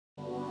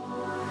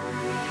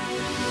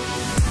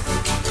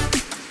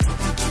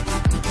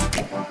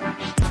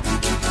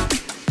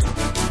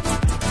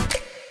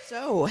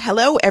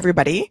Hello,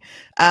 everybody.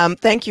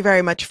 Thank you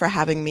very much for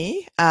having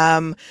me.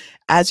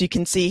 As you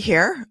can see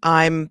here,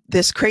 I'm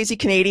this crazy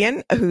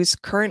Canadian who's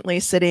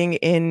currently sitting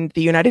in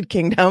the United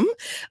Kingdom.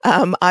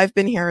 I've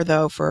been here,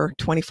 though, for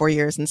 24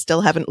 years and still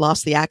haven't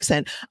lost the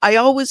accent. I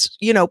always,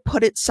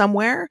 put it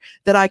somewhere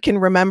that I can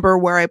remember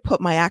where I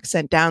put my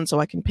accent down so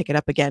I can pick it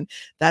up again.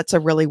 That's a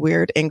really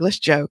weird English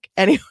joke.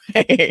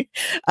 Anyway,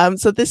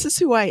 so this is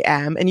who I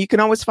am. And you can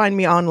always find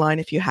me online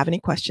if you have any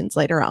questions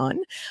later on.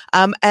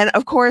 And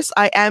of course,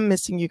 I am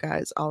missing you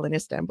guys all in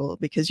Istanbul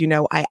because,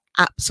 I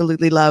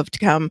absolutely love to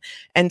come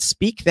and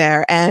speak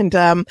there. And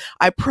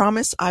I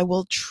promise I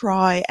will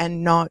try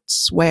and not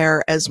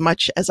swear as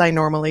much as I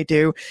normally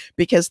do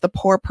because the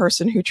poor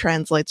person who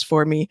translates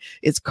for me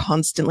is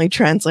constantly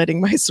translating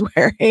my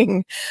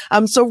swearing.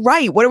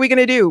 Right, what are we going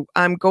to do?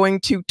 I'm going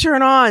to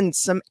turn on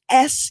some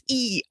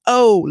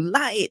SEO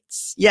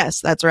lights.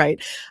 Yes, that's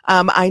right.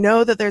 I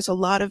know that there's a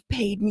lot of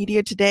paid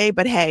media today,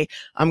 but hey,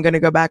 I'm going to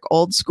go back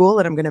old school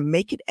and I'm going to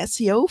make it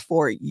SEO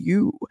for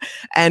you.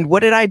 And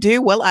what did I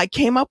do? Well, I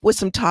came up with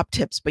some top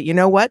tips, but you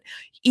know what?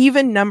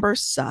 Even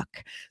numbers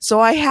suck. So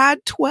I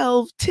had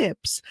 12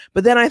 tips,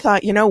 but then I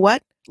thought, you know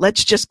what?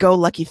 Let's just go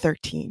lucky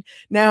 13.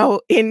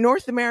 Now, in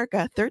North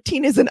America,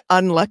 13 is an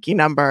unlucky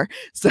number.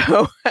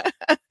 So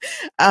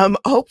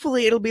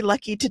hopefully it'll be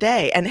lucky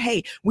today. And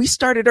hey, we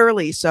started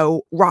early,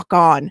 so rock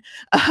on.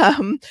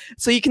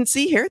 So you can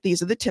see here,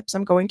 these are the tips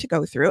I'm going to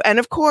go through. And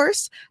of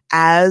course,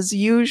 as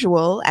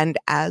usual, and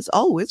as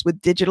always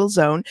with Digital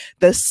Zone,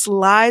 the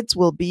slides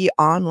will be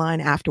online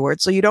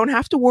afterwards. So you don't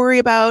have to worry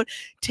about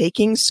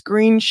taking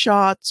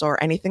screenshots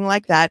or anything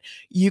like that.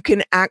 You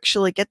can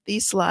actually get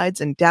these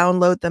slides and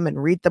download them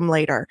and read them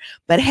later.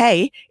 But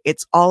hey,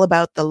 it's all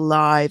about the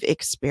live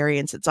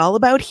experience. It's all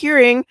about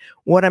hearing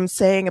what I'm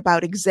saying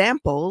about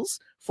examples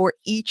for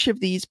each of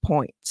these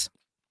points.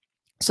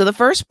 So the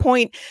first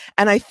point,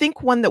 and I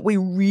think one that we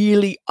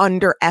really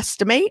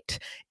underestimate,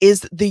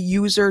 is the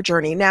user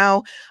journey.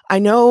 Now, I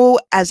know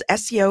as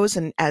SEOs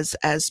and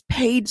as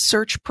paid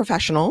search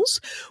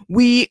professionals,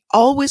 we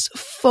always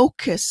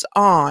focus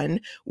on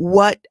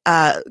what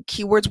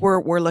keywords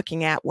we're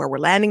looking at, where we're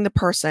landing the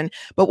person.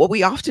 But what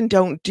we often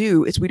don't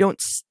do is we don't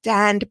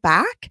stand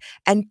back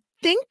and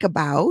think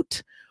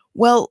about,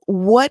 well,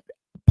 what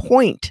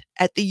point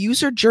at the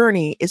user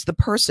journey is the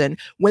person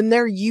when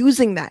they're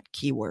using that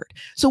keyword.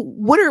 So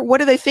what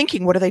are they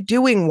thinking? What are they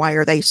doing? Why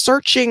are they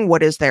searching?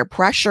 What is their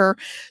pressure?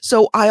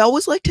 So I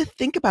always like to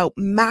think about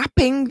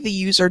mapping the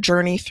user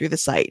journey through the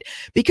site,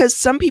 because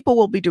some people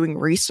will be doing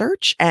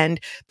research and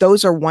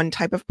those are one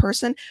type of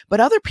person, but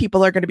other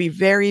people are going to be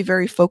very,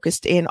 very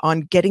focused in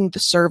on getting the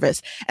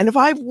service. And if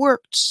I've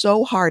worked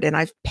so hard and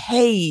I've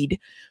paid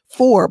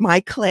for my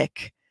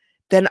click,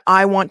 then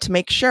I want to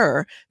make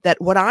sure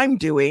that what I'm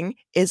doing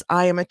is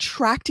I am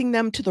attracting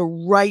them to the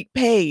right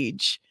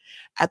page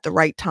at the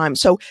right time.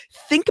 So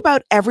think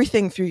about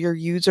everything through your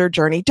user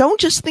journey. Don't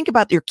just think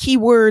about your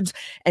keywords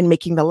and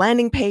making the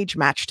landing page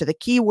match to the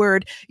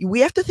keyword. We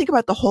have to think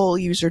about the whole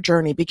user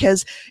journey,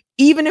 because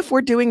even if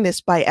we're doing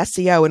this by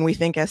SEO and we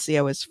think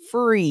SEO is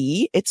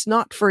free, it's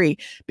not free,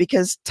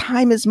 because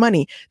time is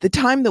money. The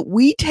time that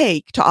we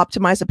take to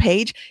optimize a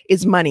page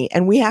is money.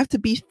 And we have to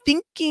be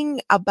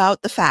thinking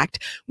about the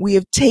fact we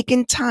have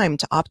taken time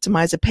to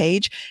optimize a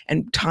page,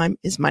 and time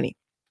is money.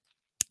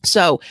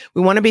 So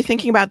we want to be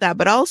thinking about that,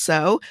 but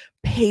also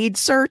paid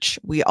search.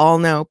 We all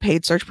know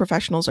paid search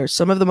professionals are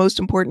some of the most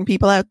important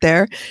people out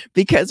there,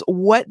 because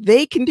what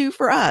they can do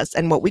for us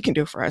and what we can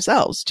do for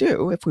ourselves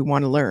too, if we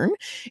want to learn,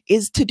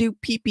 is to do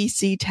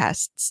PPC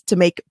tests to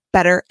make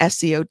better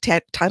SEO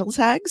title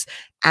tags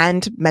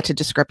and meta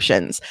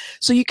descriptions.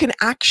 So you can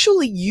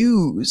actually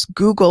use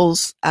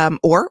Google's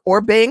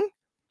or Bing.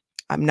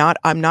 I'm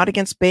not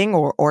against Bing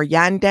or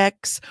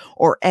Yandex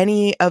or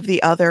any of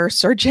the other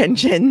search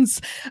engines,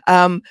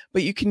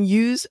 but you can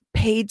use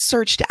paid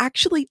search to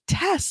actually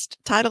test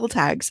title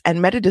tags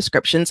and meta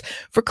descriptions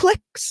for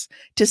clicks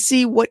to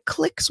see what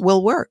clicks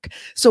will work.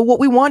 So what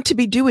we want to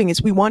be doing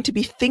is we want to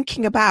be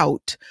thinking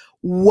about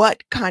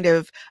what kind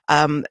of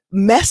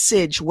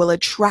message will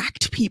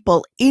attract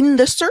people in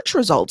the search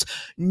results,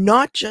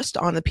 not just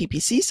on the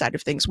PPC side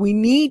of things. We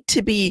need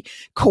to be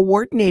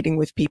coordinating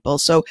with people.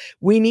 So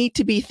we need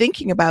to be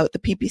thinking about the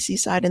PPC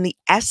side and the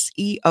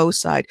SEO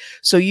side.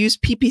 So use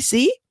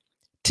PPC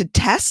to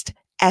test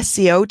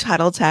SEO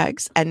title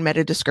tags and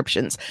meta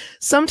descriptions.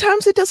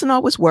 Sometimes it doesn't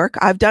always work.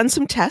 I've done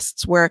some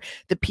tests where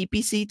the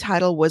PPC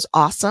title was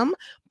awesome,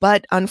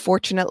 but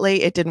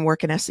unfortunately it didn't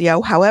work in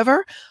SEO.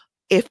 However,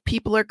 if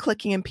people are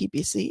clicking in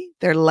PPC,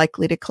 they're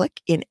likely to click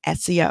in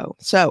SEO.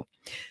 So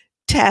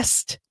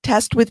test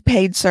with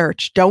paid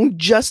search. Don't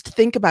just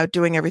think about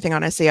doing everything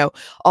on SEO.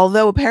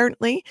 Although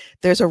apparently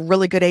there's a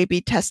really good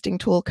A/B testing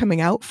tool coming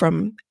out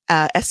from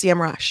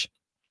SEMrush.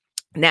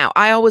 Now,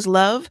 I always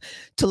love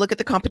to look at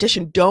the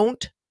competition.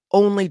 Don't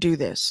only do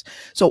this.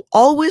 So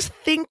always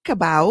think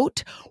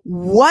about,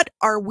 what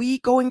are we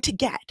going to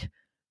get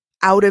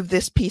out of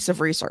this piece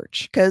of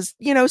research. Because,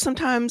 you know,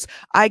 sometimes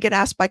I get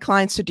asked by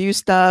clients to do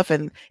stuff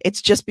and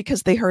it's just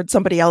because they heard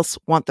somebody else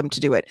want them to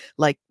do it.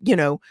 Like, you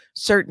know,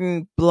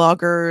 certain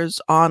bloggers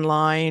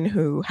online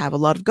who have a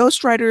lot of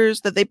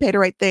ghostwriters that they pay to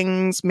write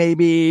things.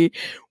 Maybe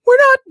we're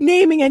not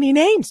naming any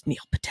names, Neil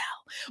Patel.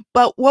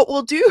 But what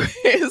we'll do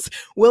is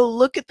we'll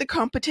look at the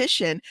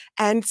competition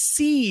and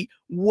see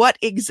what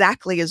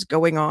exactly is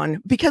going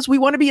on, because we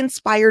want to be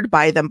inspired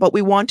by them, but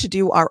we want to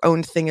do our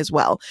own thing as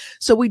well.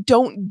 So we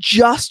don't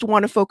just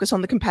want to focus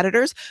on the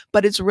competitors,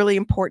 but it's really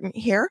important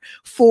here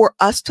for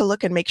us to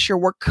look and make sure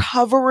we're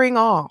covering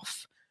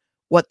off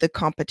what the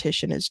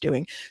competition is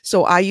doing.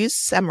 So I use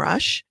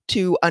SEMrush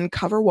to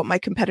uncover what my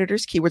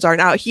competitors' keywords are.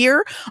 Now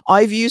here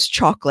I've used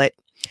chocolate.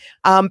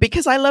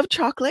 Because I love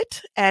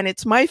chocolate and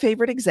it's my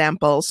favorite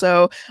example.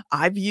 So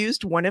I've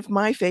used one of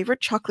my favorite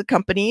chocolate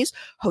companies,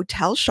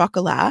 Hotel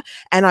Chocolat,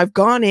 and I've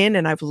gone in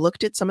and I've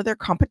looked at some of their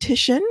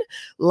competition,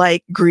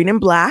 like Green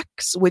and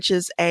Blacks, which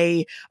is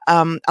a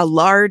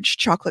large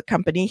chocolate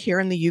company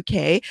here in the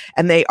UK,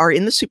 and they are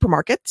in the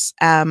supermarkets.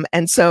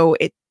 And so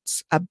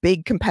it's a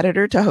big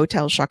competitor to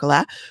Hotel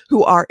Chocolat,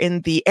 who are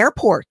in the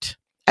airport,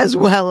 as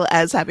well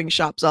as having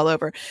shops all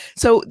over.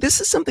 So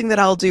this is something that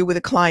I'll do with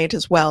a client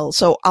as well.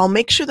 So I'll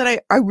make sure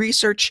that I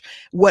research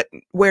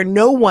where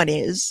no one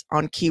is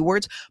on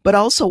keywords, but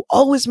also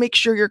always make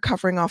sure you're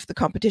covering off the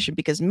competition,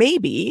 because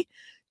maybe,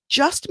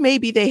 just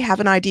maybe, they have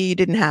an idea you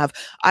didn't have.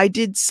 I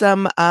did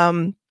some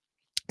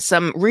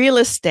real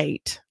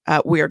estate,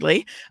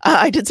 weirdly.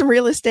 I did some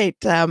real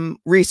estate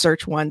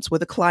research once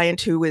with a client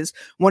who is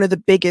one of the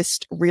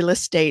biggest real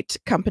estate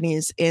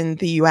companies in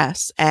the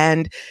US,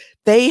 and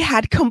they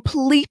had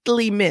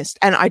completely missed,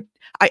 and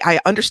I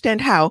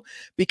understand how,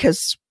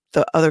 because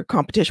the other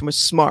competition was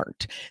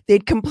smart.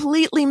 They'd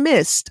completely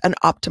missed an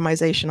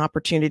optimization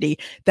opportunity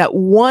that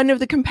one of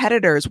the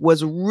competitors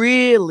was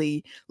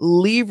really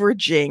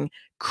leveraging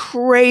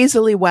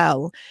crazily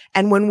well.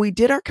 And when we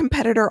did our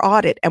competitor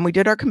audit and we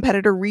did our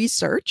competitor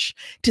research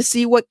to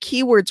see what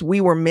keywords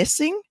we were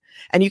missing,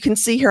 and you can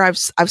see here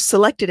I've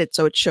selected it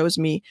so it shows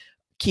me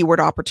keyword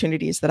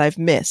opportunities that I've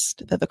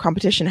missed that the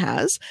competition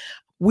has.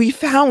 We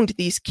found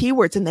these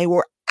keywords and they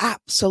were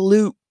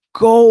absolute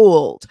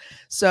gold.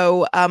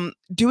 So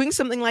doing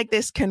something like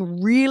this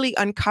can really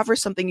uncover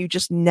something you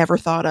just never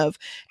thought of,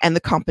 and the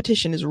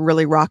competition is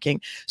really rocking.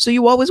 So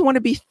you always want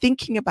to be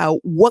thinking about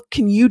what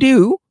can you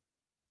do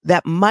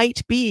that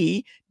might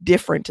be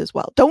different as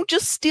well. Don't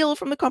just steal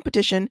from the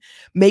competition.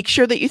 Make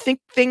sure that you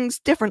think things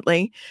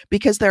differently,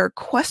 because there are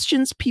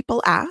questions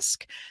people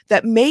ask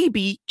that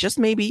maybe, just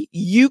maybe,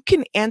 you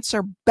can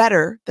answer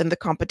better than the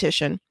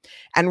competition.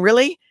 And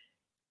really,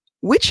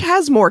 which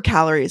has more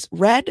calories,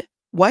 red,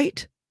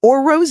 white,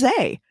 or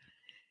rosé?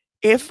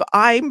 If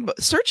I'm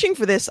searching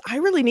for this, I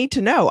really need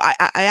to know. I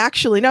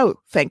actually know,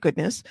 thank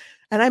goodness.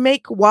 And I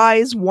make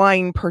wise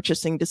wine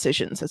purchasing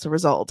decisions as a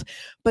result.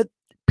 But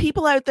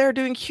people out there are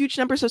doing huge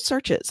numbers of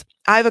searches.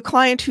 I have a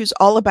client who's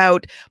all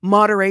about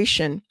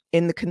moderation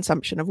in the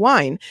consumption of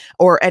wine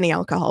or any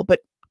alcohol,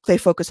 but they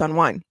focus on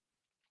wine.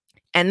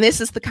 And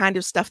this is the kind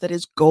of stuff that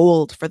is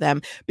gold for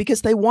them,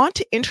 because they want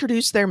to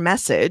introduce their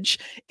message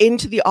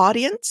into the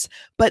audience,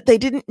 but they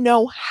didn't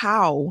know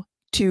how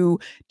to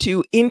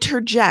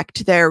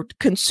interject their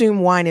consume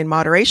wine in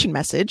moderation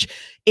message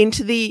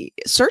into the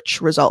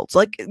search results.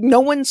 Like, no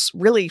one's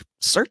really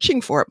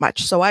searching for it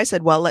much. So I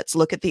said, well, let's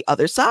look at the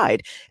other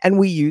side. And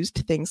we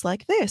used things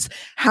like this.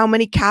 How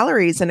many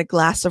calories in a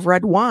glass of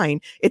red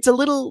wine? It's a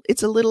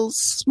little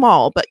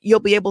small, but you'll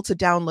be able to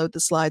download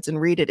the slides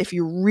and read it if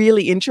you're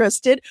really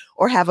interested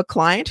or have a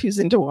client who's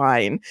into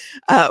wine,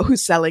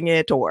 who's selling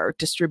it or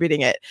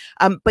distributing it.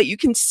 But you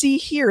can see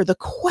here, the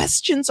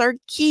questions are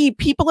key.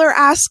 People are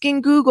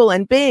asking Google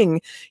and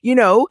Bing, you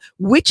know,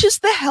 which is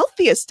the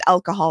healthiest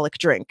alcoholic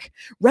drink?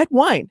 Red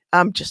wine.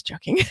 I'm just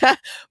joking.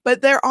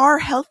 But there are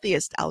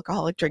healthiest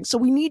alcoholic drinks. So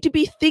we need to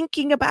be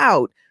thinking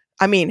about,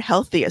 I mean,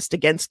 healthiest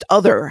against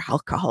other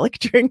alcoholic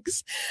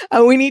drinks.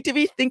 We need to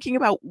be thinking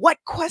about what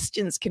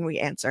questions can we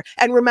answer.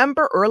 And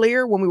remember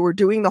earlier when we were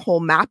doing the whole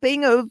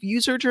mapping of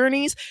user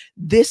journeys,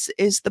 this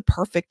is the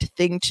perfect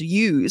thing to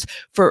use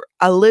for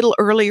a little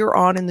earlier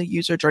on in the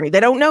user journey.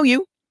 They don't know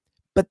you,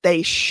 but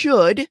they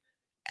should.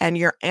 And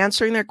you're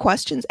answering their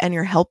questions and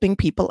you're helping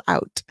people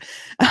out.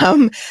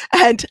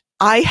 And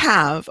I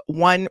have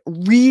one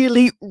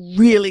really,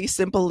 really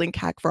simple link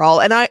hack for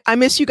all. And I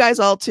miss you guys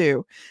all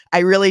too. I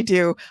really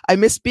do. I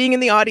miss being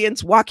in the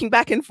audience, walking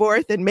back and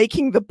forth and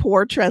making the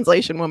poor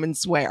translation woman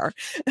swear.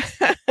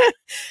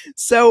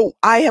 So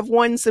I have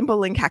one simple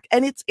link hack,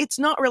 and it's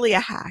not really a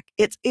hack.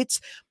 It's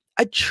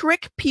a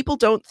trick people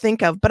don't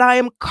think of, but I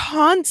am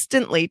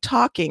constantly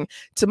talking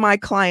to my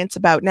clients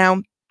about.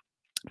 Now,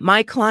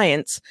 my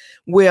clients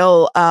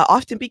will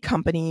often be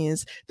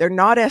companies. They're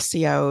not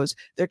SEOs.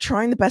 They're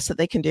trying the best that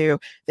they can do.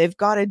 They've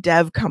got a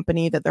dev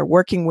company that they're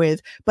working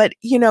with, but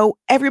you know,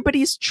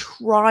 everybody's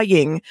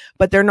trying,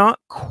 but they're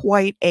not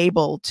quite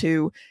able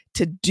to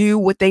do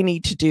what they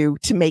need to do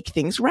to make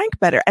things rank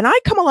better. And I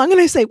come along and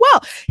I say,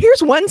 well,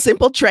 here's one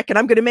simple trick and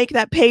I'm going to make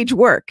that page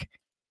work.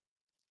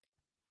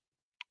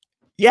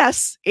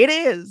 Yes, it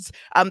is.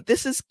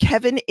 This is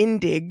Kevin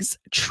Indig's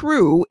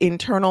True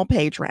Internal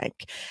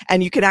PageRank.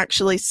 And you can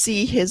actually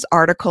see his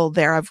article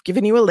there. I've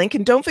given you a link.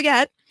 And don't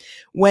forget,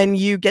 when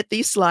you get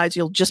these slides,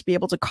 you'll just be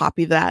able to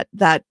copy that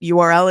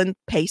URL and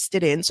paste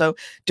it in. So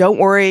don't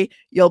worry,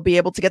 you'll be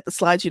able to get the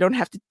slides. You don't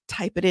have to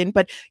type it in.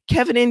 But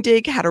Kevin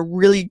Indig had a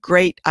really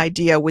great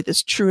idea with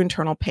this True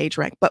Internal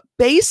PageRank. But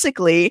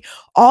basically,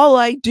 all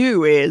I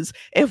do is,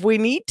 if we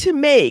need to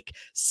make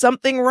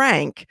something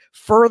rank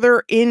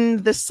further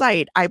in the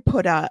site, I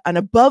put an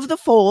above the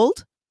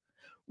fold,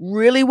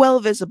 really well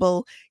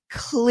visible,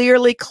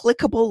 clearly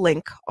clickable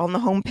link on the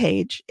home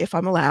page, if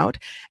I'm allowed,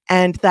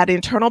 and that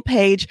internal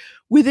page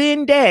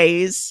within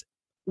days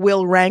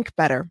will rank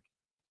better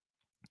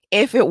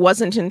if it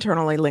wasn't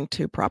internally linked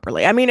to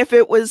properly. I mean, if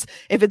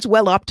it's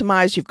well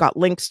optimized, you've got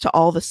links to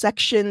all the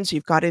sections,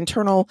 you've got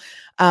internal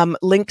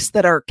links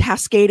that are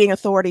cascading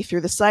authority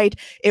through the site,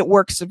 it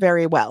works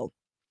very well.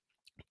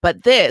 But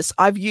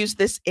I've used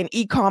this in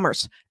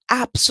e-commerce.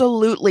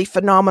 Absolutely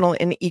phenomenal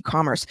in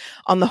e-commerce.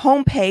 On the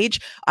home page,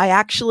 I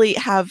actually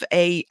have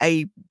a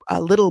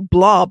little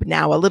blob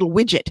now, a little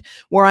widget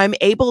where I'm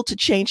able to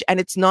change, and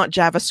it's not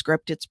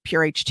JavaScript, it's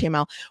pure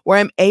HTML, where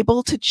I'm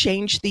able to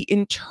change the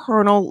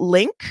internal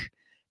link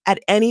at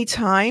any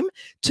time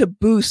to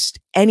boost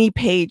any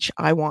page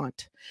I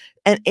want.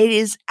 And it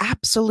is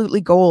absolutely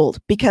gold,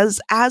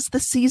 because as the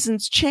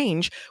seasons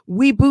change,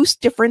 we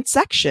boost different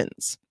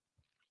sections.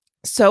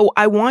 So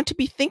I want to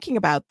be thinking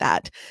about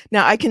that.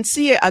 Now I can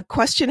see a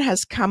question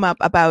has come up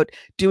about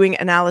doing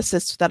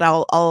analysis that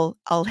I'll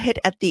hit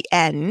at the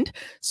end.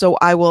 So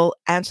I will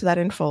answer that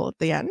in full at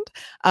the end.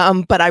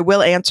 But I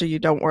will answer you,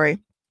 don't worry.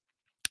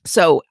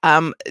 So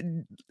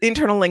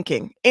internal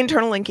linking,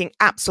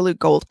 absolute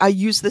gold. I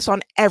use this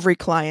on every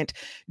client.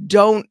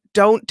 Don't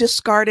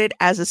discard it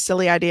as a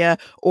silly idea,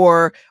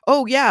 or,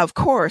 oh yeah, of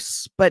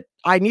course, but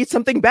I need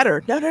something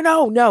better.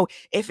 No.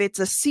 If it's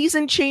a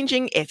season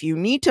changing, if you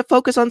need to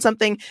focus on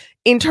something,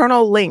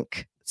 internal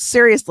link,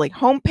 seriously,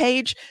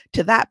 homepage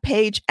to that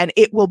page, and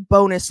it will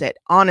bonus it.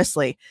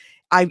 Honestly,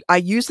 I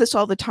use this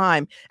all the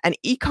time. And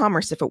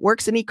e-commerce, if it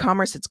works in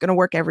e-commerce, it's going to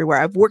work everywhere.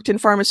 I've worked in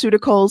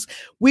pharmaceuticals.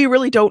 We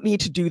really don't need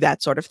to do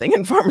that sort of thing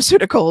in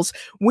pharmaceuticals.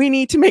 We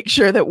need to make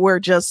sure that we're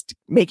just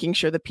making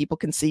sure that people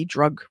can see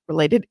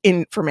drug-related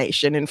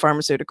information in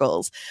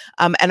pharmaceuticals.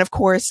 And of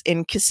course,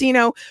 in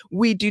casino,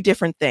 we do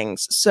different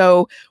things.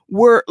 So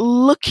we're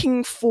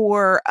looking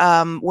for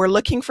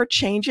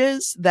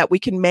changes that we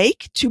can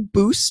make to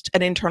boost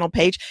an internal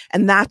page,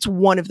 and that's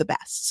one of the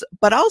best.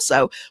 But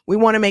also, we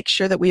want to make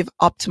sure that we've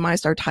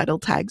optimized our title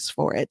tags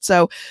for it.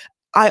 So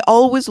I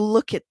always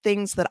look at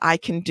things that I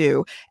can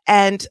do,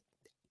 and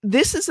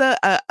this is a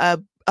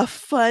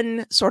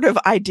fun sort of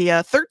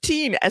idea.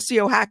 13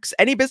 SEO hacks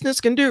any business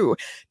can do.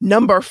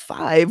 Number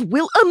 5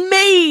 will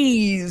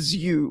amaze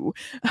you.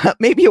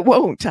 Maybe it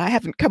won't. I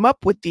haven't come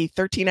up with the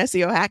 13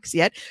 SEO hacks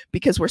yet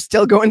because we're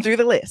still going through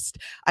the list.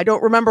 I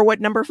don't remember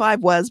what number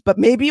 5 was, but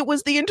maybe it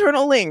was the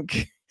internal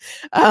link.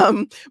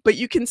 But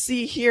you can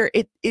see here,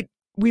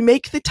 we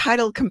make the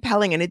title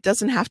compelling, and it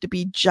doesn't have to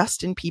be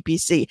just in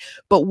PPC.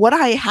 But what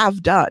I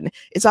have done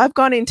is I've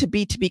gone into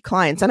B2B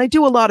clients, and I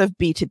do a lot of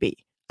B2B.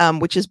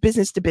 Which is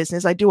business to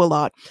business. I do a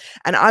lot.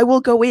 And I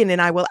will go in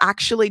and I will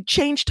actually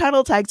change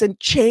title tags and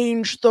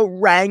change the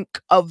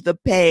rank of the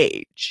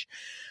page.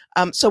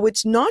 So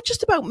it's not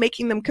just about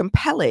making them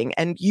compelling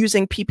and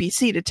using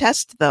PPC to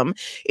test them.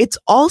 It's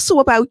also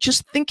about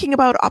just thinking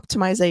about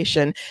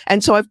optimization.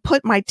 And so I've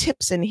put my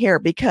tips in here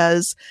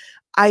because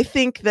I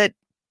think that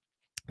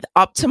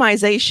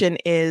optimization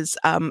is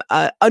an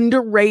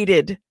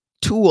underrated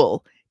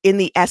tool in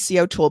the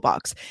SEO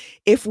toolbox.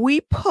 If we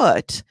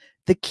put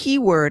the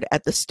keyword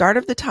at the start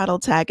of the title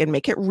tag and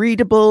make it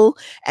readable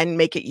and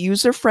make it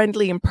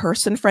user-friendly and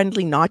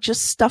person-friendly, not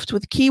just stuffed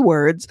with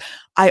keywords,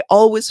 I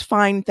always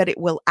find that it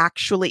will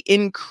actually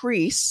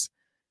increase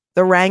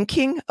the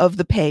ranking of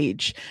the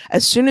page.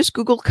 As soon as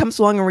Google comes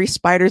along and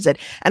respiders it,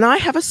 and I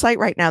have a site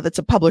right now that's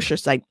a publisher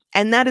site,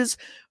 and that is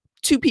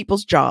 2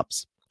 people's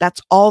jobs.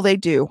 That's all they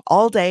do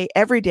all day,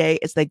 every day,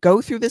 is they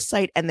go through this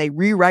site and they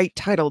rewrite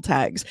title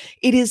tags.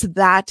 It is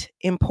that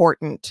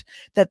important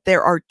that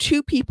there are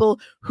 2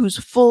 people whose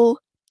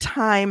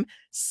full-time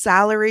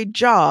salaried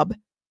job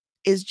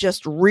is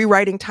just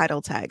rewriting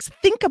title tags.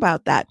 Think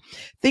about that.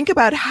 Think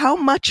about how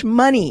much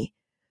money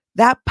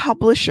that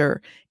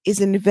publisher is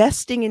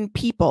investing in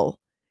people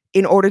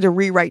in order to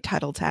rewrite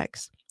title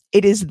tags.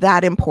 It is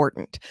that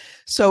important.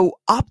 So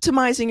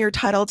optimizing your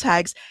title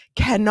tags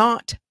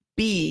cannot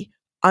be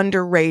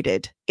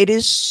underrated. It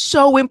is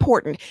so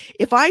important.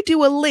 If I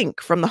do a link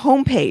from the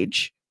home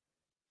page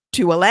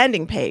to a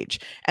landing page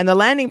and the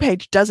landing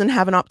page doesn't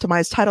have an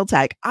optimized title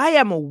tag, I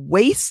am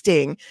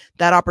wasting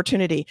that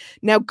opportunity.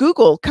 Now,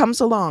 Google comes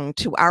along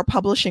to our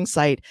publishing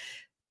site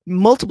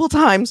multiple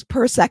times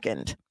per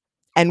second,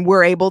 and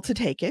we're able to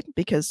take it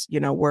because, you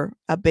know, we're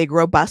a big,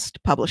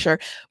 robust publisher,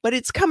 but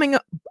it's coming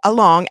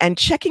along and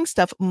checking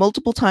stuff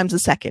multiple times a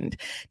second.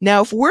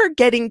 Now, if we're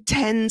getting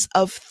tens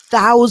of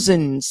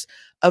thousands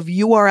of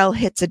URL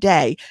hits a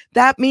day,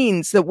 that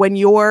means that when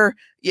your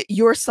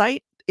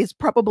site is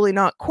probably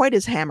not quite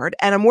as hammered.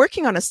 And I'm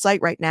working on a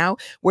site right now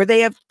where they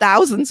have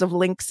thousands of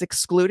links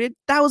excluded.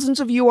 Thousands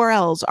of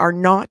URLs are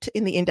not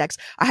in the index.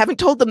 I haven't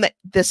told them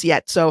this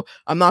yet, so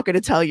I'm not going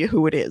to tell you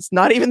who it is,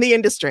 not even the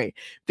industry,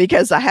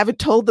 because I haven't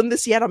told them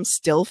this yet. I'm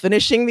still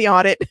finishing the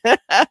audit.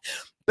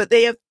 But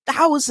they have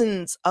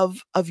thousands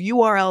of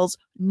URLs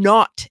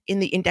not in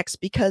the index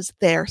because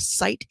their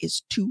site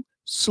is too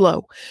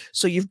slow.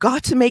 So you've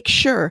got to make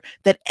sure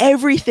that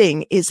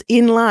everything is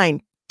in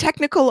line.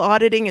 Technical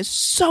auditing is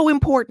so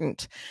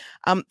important.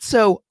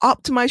 So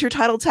optimize your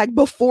title tag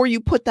before you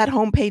put that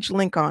homepage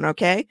link on,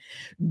 okay?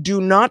 Do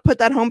not put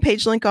that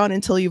homepage link on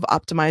until you've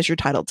optimized your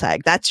title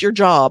tag. That's your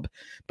job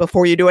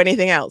before you do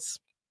anything else.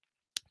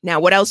 Now,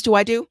 what else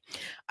do?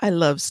 I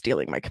love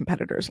stealing my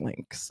competitors'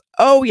 links.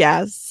 Oh,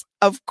 yes,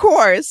 of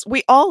course.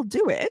 We all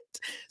do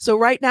it. So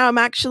right now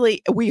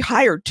we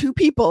hired 2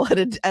 people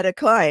at a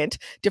client,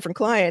 different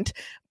client,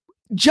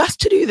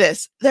 just to do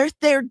this.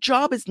 Their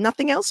job is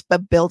nothing else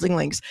but building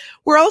links.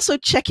 We're also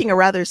checking a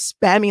rather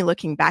spammy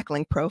looking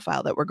backlink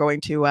profile that we're going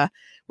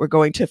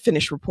to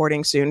finish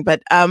reporting soon.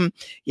 But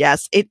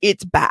yes,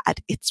 it's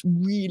bad. It's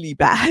really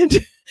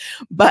bad.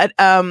 But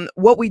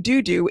what we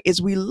do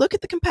is we look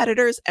at the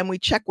competitors and we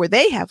check where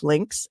they have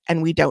links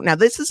and we don't. Now,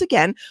 this is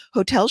again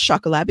Hotel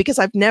Chocolat, because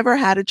I've never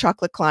had a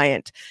chocolate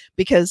client,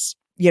 because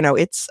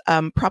it's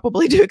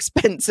probably too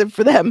expensive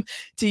for them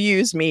to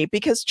use me,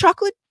 because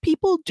chocolate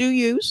people do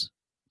use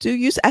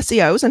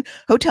SEOs, and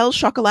Hotel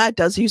Chocolat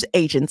does use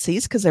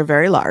agencies because they're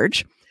very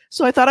large.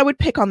 So I thought I would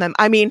pick on them.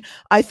 I mean,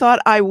 I thought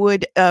I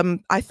would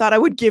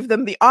give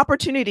them the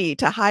opportunity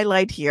to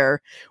highlight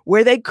here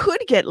where they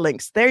could get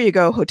links. There you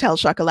go, Hotel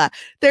Chocolat.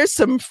 There's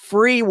some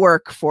free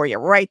work for you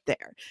right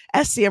there.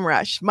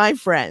 SEMrush, my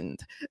friend.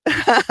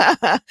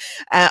 I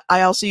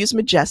also use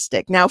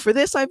Majestic. Now for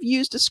this, I've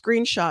used a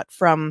screenshot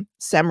from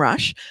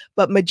SEMrush,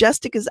 but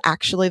Majestic is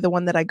actually the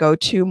one that I go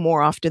to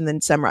more often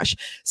than SEMrush.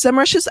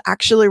 SEMrush is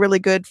actually really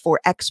good for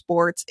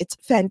exports. It's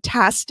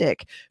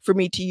fantastic for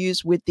me to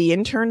use with the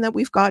intern that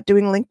we've got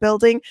doing link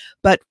building,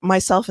 but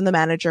myself and the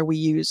manager, we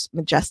use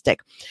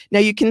Majestic. Now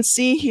you can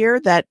see here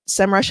that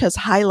SEMrush has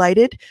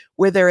highlighted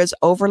where there is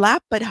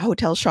overlap, but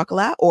Hotel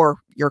Chocolat or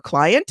your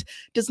client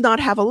does not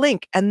have a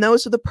link. And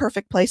those are the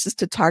perfect places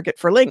to target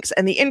for links.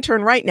 And the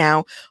intern right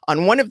now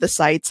on one of the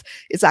sites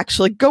is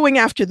actually going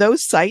after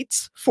those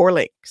sites for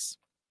links.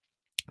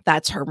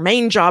 That's her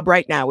main job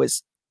right now,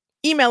 is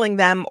emailing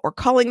them or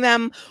calling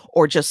them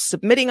or just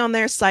submitting on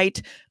their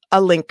site a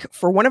link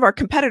for one of our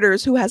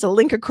competitors who has a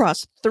link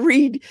across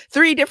three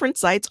different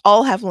sites,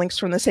 all have links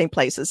from the same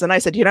places. And I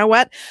said, you know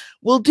what?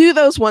 We'll do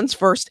those ones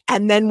first,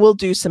 and then we'll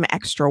do some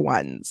extra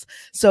ones.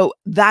 So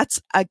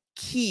that's a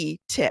key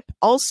tip.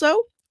 Also,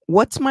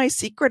 what's my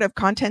secret of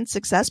content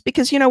success?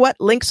 Because you know what?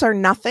 Links are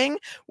nothing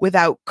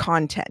without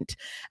content.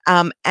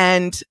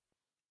 And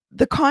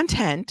the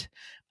content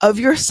of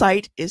your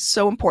site is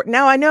so important.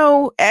 Now, I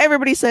know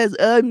everybody says,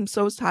 I'm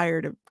so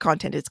tired of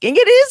content. It's king. It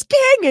is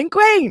king and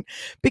queen,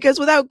 because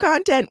without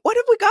content, what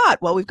have we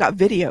got? Well, we've got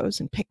videos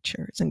and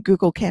pictures, and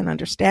Google can't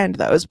understand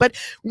those. But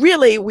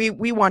really,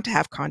 we want to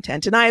have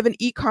content. And I have an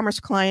e-commerce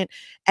client,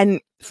 and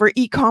for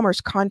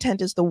e-commerce,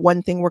 content is the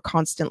one thing we're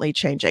constantly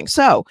changing.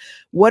 So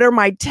what are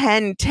my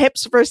 10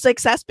 tips for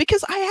success?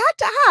 Because I had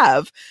to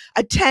have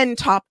a 10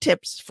 top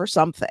tips for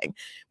something.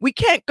 We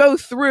can't go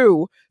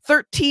through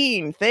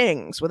 13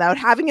 things without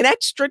having an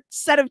extra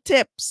set of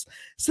tips.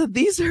 So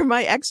these are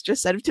my extra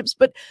set of tips,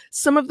 but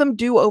some of them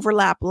do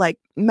overlap, like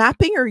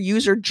mapping your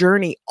user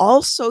journey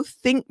also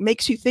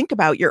makes you think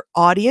about your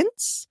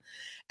audience.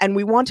 And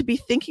we want to be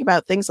thinking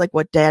about things like,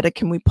 what data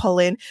can we pull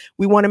in?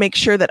 We want to make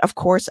sure that, of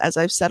course, as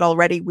I've said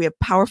already, we have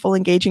powerful,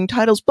 engaging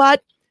titles,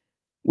 but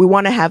we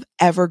want to have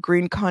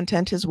evergreen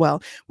content as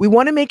well. We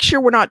want to make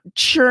sure we're not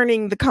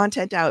churning the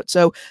content out.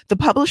 So the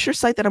publisher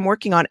site that I'm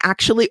working on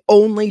actually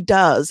only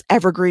does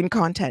evergreen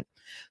content.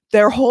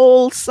 Their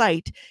whole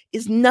site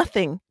is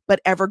nothing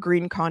but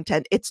evergreen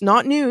content. It's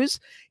not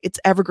news, it's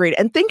evergreen.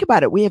 And think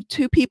about it. We have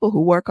 2 people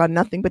who work on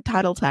nothing but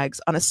title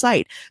tags on a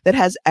site that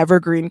has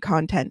evergreen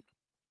content.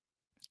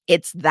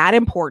 It's that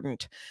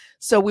important.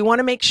 So we want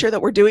to make sure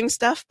that we're doing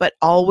stuff, but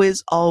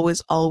always,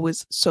 always,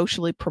 always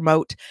socially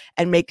promote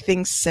and make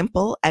things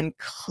simple and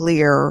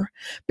clear,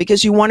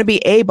 because you want to be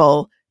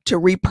able to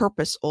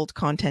repurpose old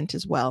content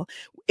as well.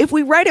 If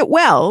we write it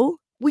well,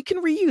 we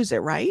can reuse it,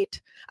 right?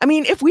 I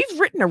mean, if we've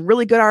written a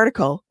really good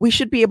article, we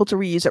should be able to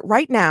reuse it.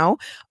 Right now,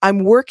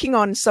 I'm working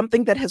on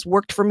something that has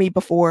worked for me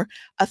before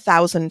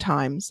 1,000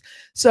 times.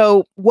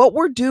 So what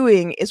we're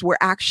doing is we're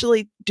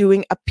actually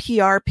doing a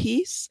PR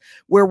piece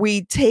where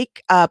we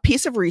take a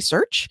piece of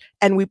research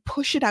and we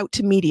push it out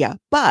to media,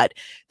 but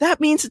that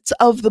means it's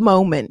of the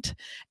moment.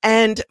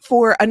 And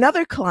for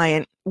another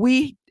client,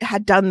 we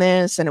had done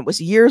this and it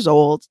was years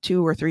old,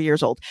 2 or 3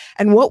 years old.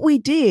 And what we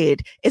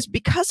did is,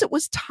 because it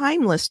was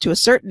timeless to a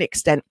certain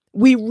extent,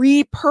 We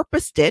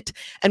repurposed it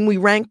and we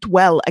ranked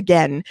well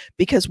again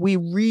because we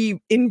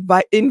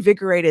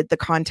reinvigorated the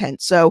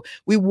content. So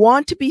we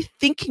want to be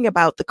thinking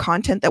about the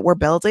content that we're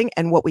building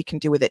and what we can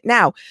do with it.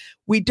 Now,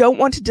 we don't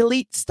want to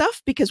delete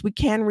stuff because we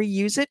can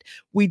reuse it.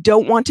 We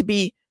don't want to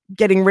be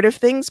getting rid of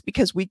things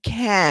because we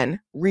can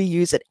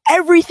reuse it.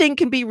 Everything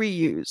can be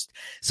reused.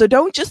 So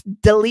don't just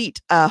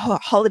delete a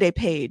holiday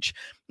page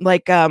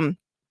like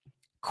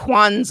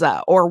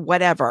Kwanzaa or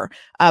whatever,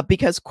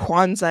 because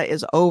Kwanzaa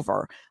is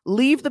over.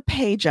 Leave the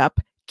page up,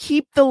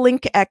 keep the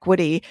link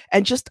equity,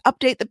 and just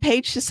update the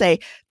page to say,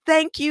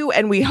 thank you,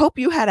 and we hope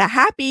you had a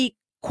happy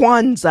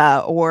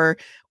Kwanzaa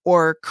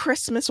or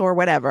Christmas or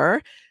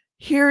whatever.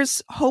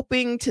 Here's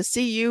hoping to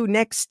see you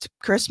next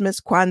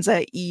Christmas,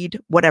 Kwanzaa, Eid,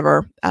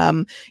 whatever.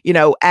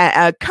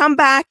 Come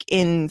back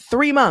in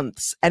 3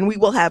 months and we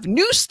will have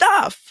new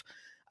stuff.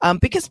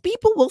 Because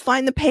people will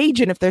find the page,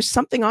 and if there's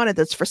something on it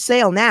that's for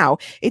sale now,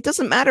 it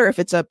doesn't matter if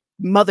it's a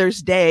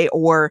Mother's Day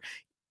or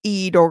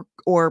Eid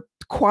or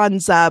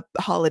Kwanzaa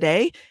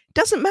holiday. It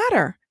doesn't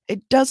matter.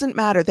 It doesn't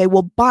matter. They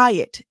will buy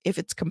it if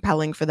it's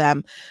compelling for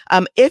them.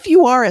 If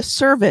you are a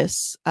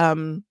service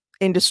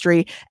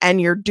industry and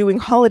you're doing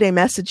holiday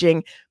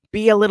messaging,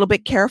 be a little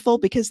bit careful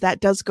because that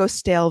does go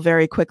stale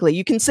very quickly.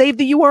 You can save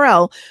the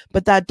URL,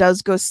 but that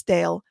does go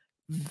stale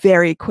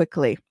very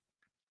quickly.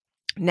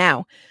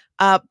 Now,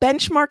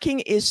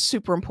 benchmarking is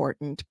super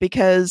important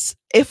because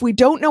if we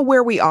don't know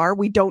where we are,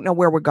 we don't know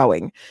where we're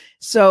going.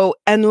 So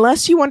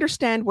unless you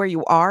understand where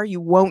you are, you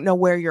won't know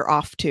where you're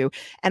off to.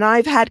 And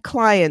I've had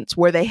clients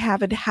where they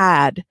haven't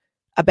had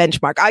a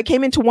benchmark. I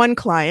came into one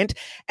client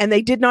and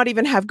they did not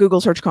even have Google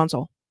Search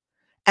Console.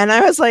 And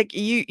I was like,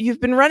 you've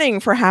been running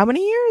for how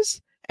many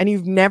years? And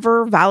you've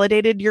never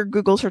validated your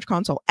Google Search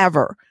Console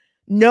ever.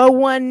 No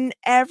one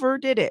ever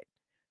did it.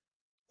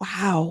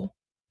 Wow.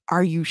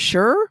 Are you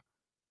sure?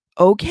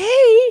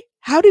 Okay.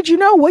 How did you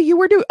know what you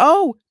were doing?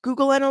 Oh,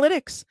 Google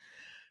Analytics.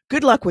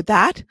 Good luck with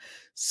that.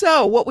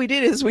 So what we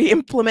did is we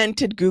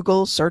implemented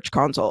Google Search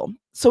Console.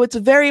 So it's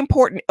very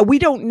important. We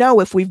don't know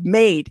if we've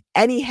made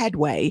any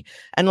headway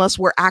unless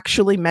we're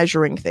actually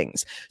measuring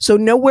things. So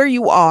know where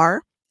you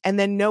are and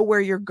then know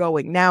where you're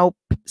going. Now,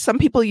 some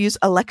people use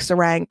Alexa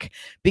Rank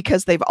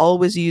because they've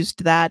always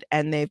used that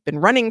and they've been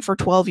running for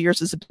 12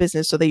 years as a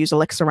business, so they use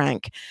Alexa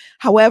Rank.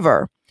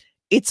 However,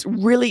 it's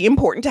really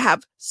important to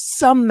have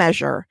some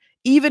measure,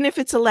 even if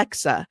it's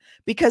Alexa,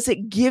 because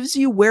it gives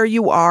you where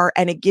you are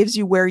and it gives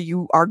you where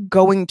you are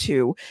going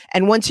to.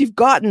 And once you've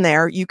gotten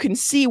there, you can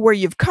see where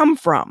you've come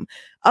from.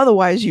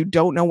 Otherwise, you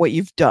don't know what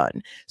you've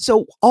done.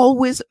 So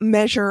always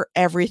measure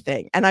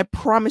everything. And I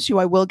promise you,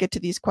 I will get to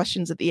these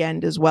questions at the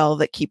end as well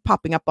that keep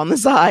popping up on the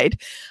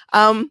side.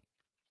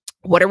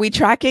 What are we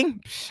tracking?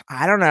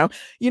 I don't know.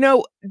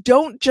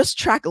 Don't just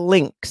track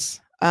links.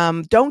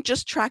 Don't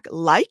just track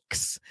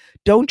likes.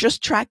 Don't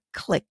just track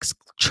clicks.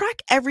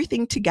 Track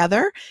everything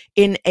together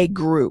in a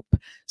group.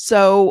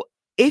 So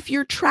if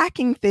you're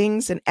tracking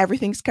things and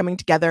everything's coming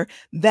together,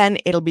 then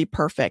it'll be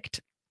perfect.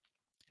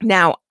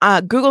 Now,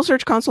 Google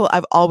Search Console,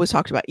 I've always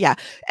talked about. Yeah,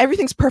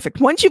 everything's perfect.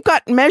 Once you've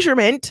got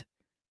measurement,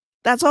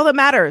 that's all that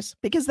matters,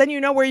 because then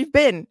you know where you've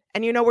been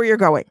and you know where you're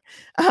going.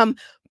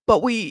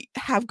 But we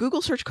have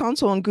Google Search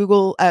Console and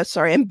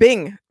and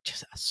Bing.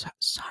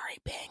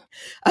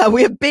 Bing.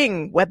 We have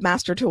Bing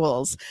Webmaster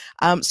Tools.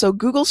 So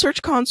Google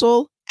Search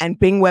Console and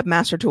Bing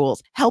Webmaster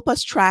Tools help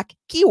us track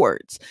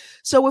keywords.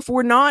 So if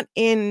we're not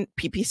in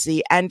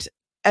PPC, and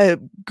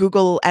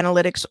Google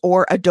Analytics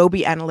or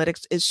Adobe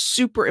Analytics is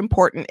super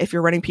important if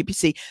you're running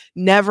PPC.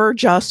 Never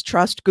just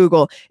trust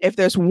Google. If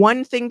there's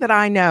one thing that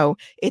I know,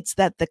 it's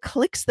that the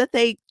clicks that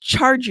they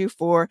charge you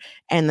for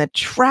and the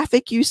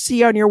traffic you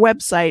see on your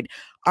website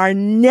are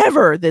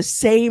never the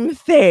same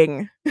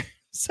thing.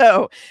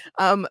 So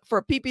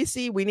for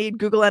PPC, we need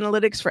Google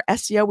Analytics. For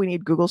SEO, we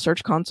need Google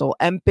Search Console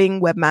and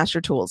Bing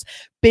Webmaster Tools.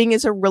 Bing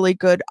is a really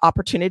good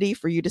opportunity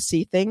for you to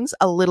see things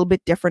a little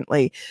bit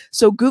differently.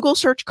 So Google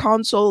Search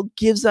Console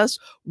gives us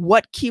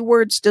what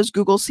keywords does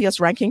Google see us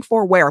ranking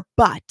for where,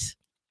 but,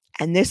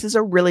 and this is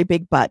a really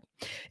big but,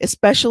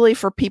 especially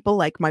for people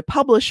like my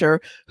publisher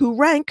who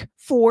rank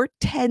for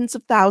tens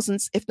of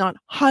thousands, if not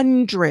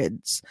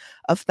hundreds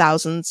of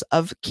thousands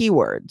of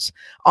keywords.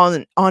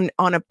 On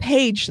a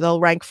page, they'll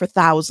rank for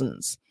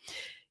thousands.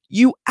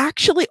 You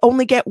actually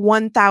only get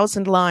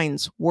 1,000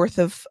 lines worth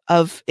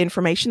of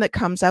information that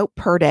comes out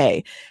per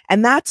day.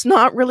 And that's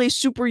not really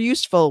super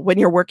useful when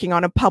you're working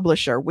on a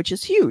publisher, which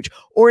is huge,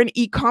 or an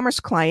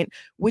e-commerce client,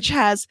 which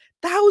has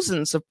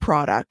thousands of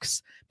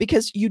products,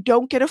 because you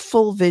don't get a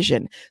full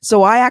vision.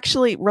 So I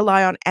actually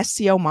rely on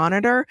SEO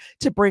Monitor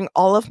to bring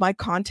all of my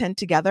content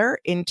together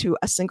into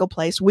a single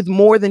place with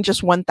more than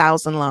just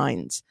 1,000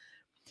 lines.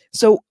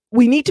 So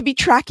we need to be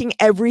tracking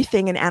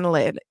everything in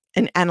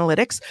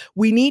analytics.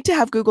 We need to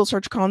have Google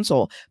Search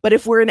Console. But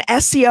if we're in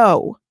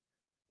SEO,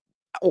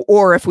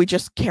 or if we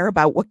just care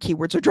about what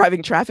keywords are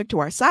driving traffic to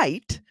our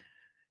site,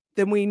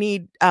 then we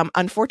need,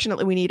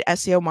 unfortunately, we need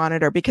SEO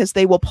Monitor, because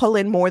they will pull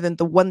in more than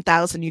the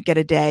 1,000 you get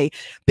a day.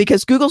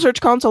 Because Google Search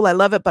Console, I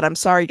love it, but I'm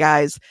sorry,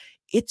 guys,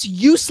 it's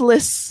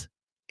useless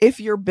if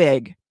you're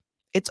big.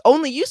 It's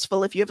only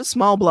useful if you have a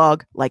small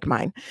blog like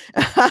mine.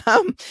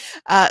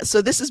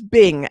 So this is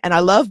Bing, and I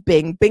love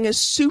Bing. Bing is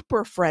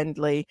super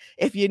friendly.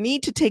 If you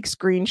need to take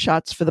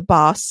screenshots for the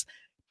boss,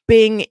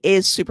 Bing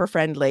is super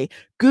friendly.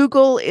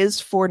 Google is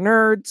for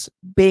nerds.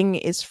 Bing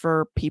is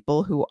for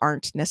people who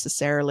aren't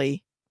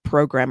necessarily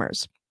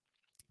programmers.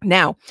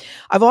 Now,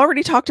 I've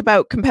already talked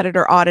about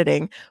competitor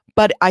auditing,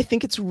 but I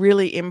think it's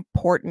really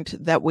important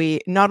that we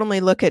not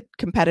only look at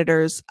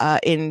competitors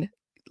in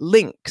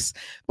links,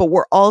 but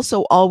we're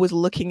also always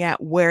looking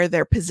at where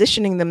they're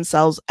positioning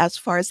themselves as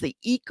far as the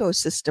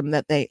ecosystem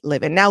that they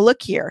live in. Now,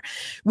 look here.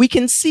 We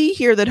can see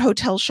here that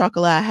Hotel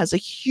Chocolat has a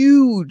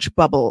huge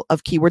bubble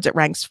of keywords it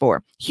ranks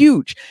for.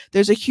 Huge.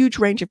 There's a huge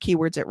range of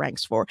keywords it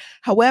ranks for.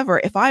 However,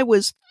 if I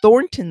was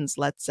Thornton's,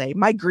 let's say,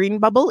 my green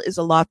bubble is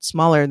a lot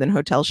smaller than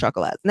Hotel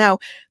Chocolat. Now,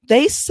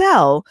 they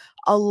sell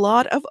a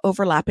lot of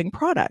overlapping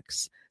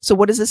products. So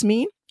what does this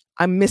mean?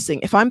 I'm missing.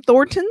 If I'm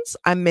Thornton's,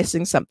 I'm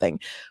missing something.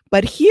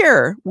 But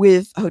here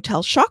with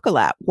Hotel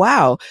Chocolat,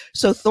 wow.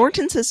 So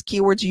Thornton's has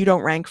keywords you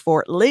don't rank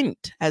for.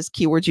 Lindt has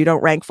keywords you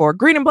don't rank for.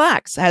 Green and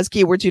Blacks has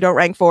keywords you don't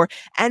rank for.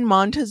 And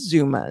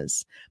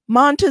Montezuma's.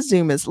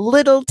 Montezuma's,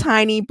 little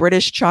tiny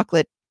British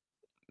chocolate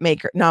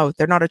maker. No,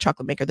 they're not a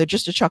chocolate maker. They're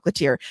just a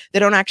chocolatier. They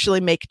don't actually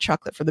make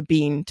chocolate from the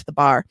bean to the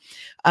bar.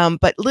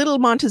 But little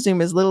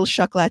Montezuma's, little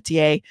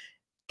chocolatier,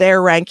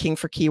 they're ranking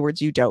for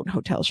keywords you don't,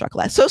 Hotel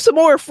Chocolat. So some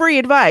more free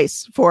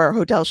advice for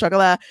Hotel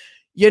Chocolat.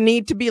 You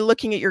need to be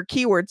looking at your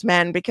keywords,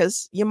 man,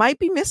 because you might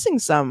be missing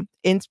some,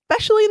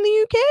 especially in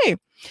the UK.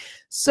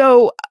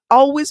 So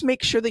always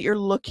make sure that you're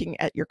looking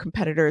at your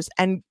competitors.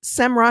 And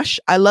SEMrush,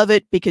 I love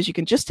it because you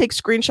can just take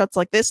screenshots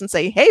like this and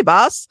say, hey,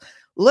 boss,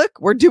 look,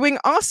 we're doing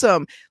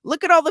awesome.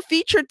 Look at all the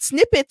featured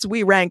snippets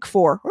we rank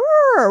for.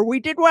 We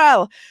did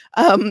well.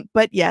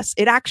 But yes,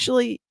 it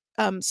actually...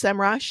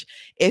 SEMrush,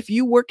 if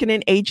you work in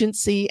an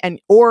agency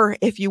or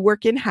if you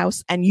work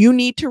in-house and you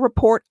need to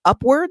report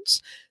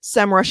upwards,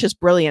 SEMrush is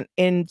brilliant.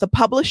 In the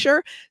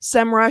publisher,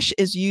 SEMrush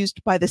is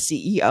used by the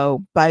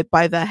CEO,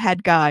 by the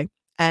head guy.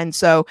 And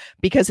so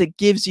because it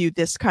gives you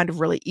this kind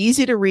of really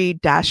easy to read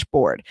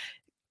dashboard,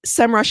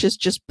 SEMrush is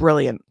just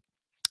brilliant.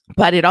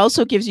 But it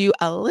also gives you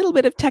a little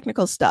bit of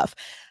technical stuff.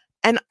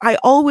 And I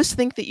always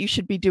think that you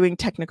should be doing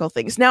technical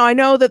things. Now, I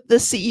know that the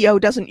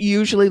CEO doesn't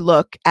usually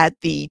look at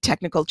the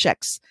technical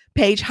checks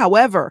page.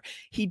 However,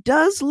 he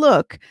does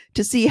look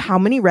to see how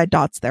many red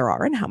dots there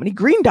are and how many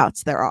green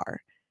dots there are.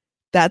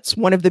 That's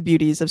one of the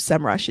beauties of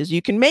SEMrush is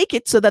you can make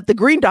it so that the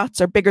green dots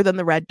are bigger than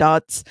the red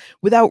dots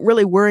without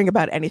really worrying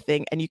about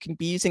anything. And you can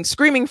be using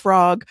Screaming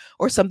Frog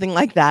or something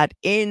like that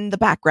in the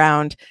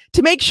background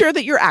to make sure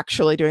that you're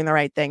actually doing the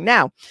right thing.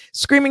 Now,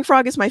 Screaming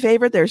Frog is my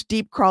favorite. There's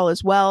Deep Crawl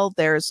as well.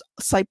 There's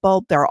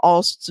Sitebulb. There are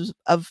all sorts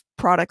of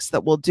products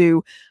that will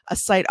do a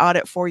site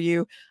audit for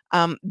you.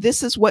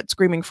 This is what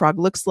Screaming Frog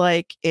looks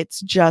like.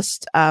 It's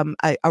just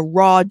a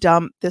raw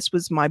dump. This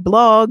was my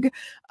blog.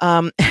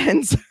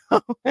 And so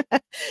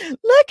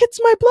look, it's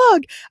my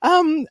blog.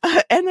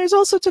 And there's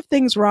all sorts of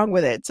things wrong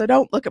with it. So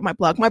don't look at my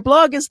blog. My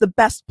blog is the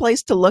best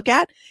place to look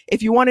at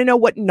if you want to know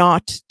what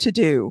not to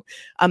do.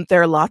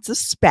 There are lots of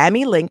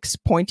spammy links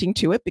pointing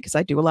to it because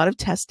I do a lot of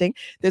testing.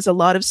 There's a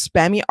lot of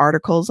spammy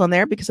articles on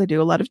there because I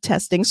do a lot of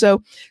testing.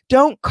 So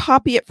don't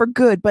copy it for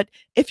good. But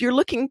if you're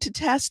looking to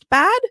test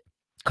bad,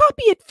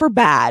 copy it for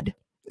bad.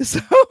 So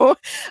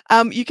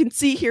you can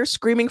see here,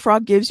 Screaming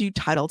Frog gives you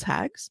title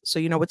tags. So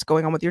you know what's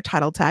going on with your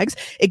title tags.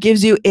 It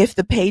gives you if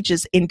the page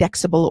is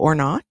indexable or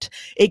not.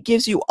 It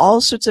gives you all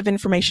sorts of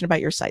information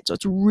about your site. So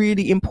it's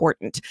really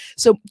important.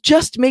 So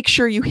just make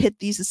sure you hit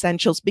these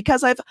essentials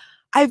because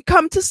I've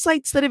come to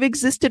sites that have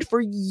existed for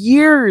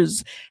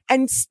years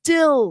and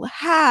still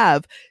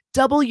have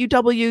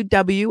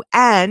www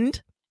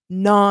and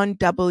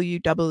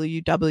non-www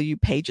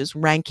pages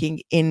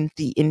ranking in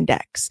the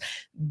index.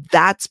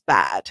 That's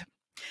bad.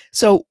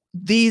 So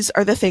these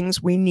are the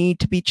things we need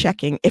to be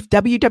checking. If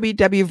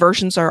www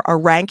versions are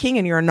ranking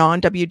and you're a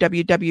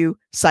non-www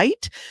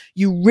site,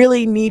 you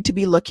really need to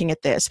be looking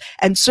at this.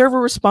 And server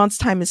response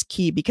time is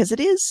key because it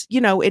is,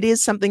 it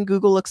is something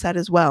Google looks at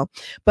as well.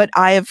 But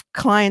I have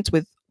clients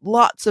with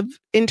lots of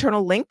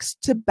internal links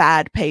to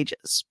bad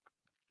pages.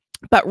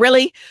 But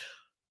really,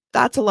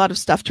 that's a lot of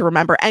stuff to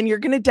remember. And you're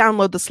going to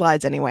download the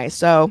slides anyway,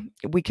 so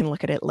we can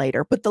look at it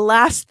later. But the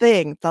last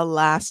thing,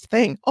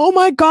 oh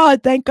my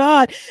God, thank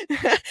God.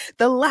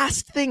 The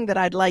last thing that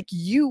I'd like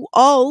you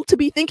all to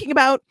be thinking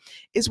about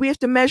is we have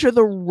to measure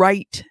the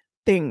right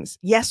things.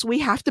 Yes, we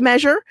have to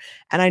measure.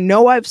 And I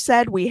know I've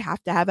said we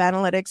have to have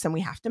analytics and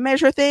we have to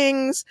measure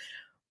things,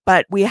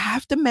 but we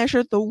have to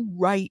measure the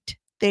right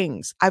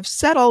things. I've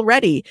said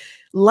already,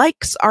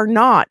 likes are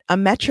not a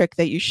metric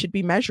that you should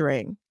be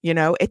measuring.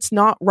 It's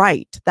not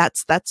right.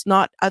 That's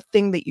not a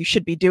thing that you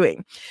should be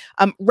doing.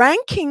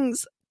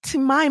 Rankings, to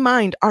my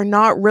mind, are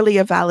not really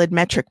a valid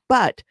metric,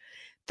 but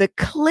the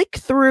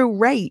click-through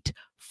rate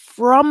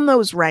from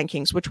those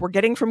rankings, which we're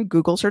getting from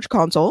Google Search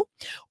Console,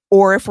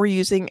 or if we're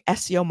using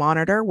SEO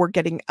Monitor, we're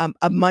getting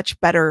a much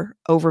better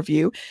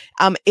overview,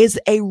 is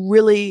a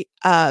really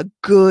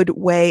good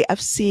way of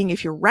seeing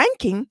if you're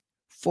ranking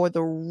for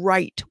the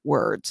right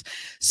words.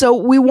 So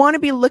we want to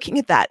be looking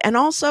at that. And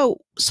also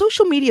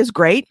social media is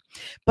great,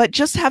 but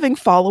just having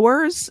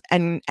followers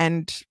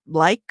and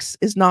likes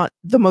is not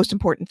the most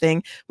important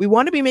thing. We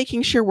want to be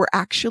making sure we're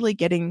actually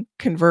getting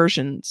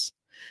conversions.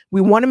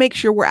 We want to make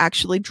sure we're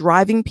actually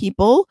driving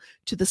people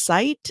to the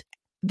site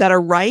that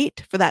are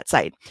right for that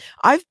site.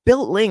 I've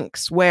built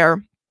links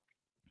where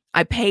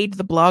I paid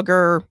the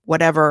blogger,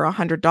 whatever,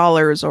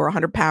 $100 or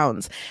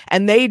 £100,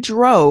 and they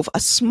drove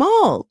a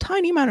small,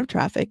 tiny amount of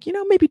traffic, you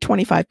know, maybe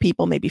 25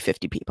 people, maybe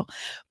 50 people,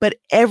 but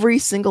every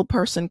single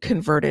person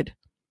converted.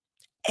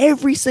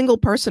 Every single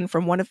person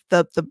from one of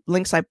the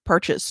links I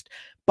purchased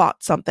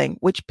bought something,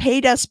 which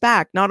paid us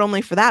back, not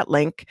only for that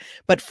link,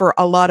 but for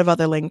a lot of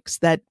other links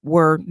that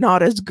were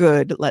not as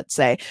good, let's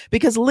say,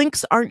 because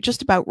links aren't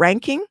just about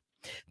ranking.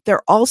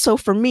 They're also,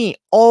 for me,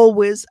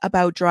 always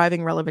about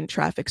driving relevant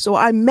traffic. So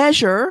I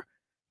measure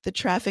the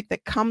traffic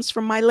that comes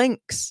from my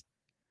links.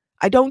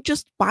 I don't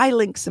just buy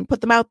links and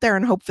put them out there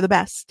and hope for the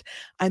best.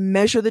 I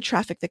measure the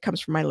traffic that comes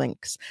from my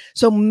links.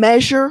 So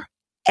measure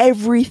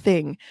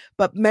everything,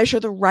 but measure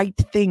the right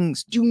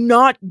things. Do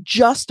not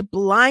just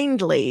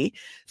blindly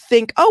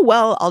think, oh,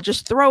 well, I'll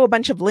just throw a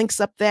bunch of links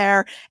up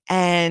there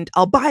and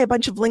I'll buy a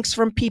bunch of links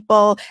from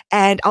people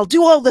and I'll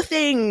do all the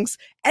things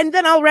and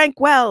then I'll rank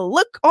well.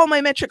 Look, all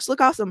my metrics look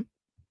awesome.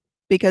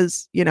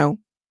 Because, you know,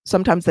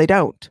 sometimes they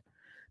don't,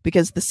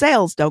 because the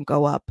sales don't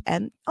go up.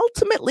 And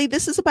ultimately,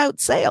 this is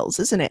about sales,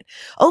 isn't it?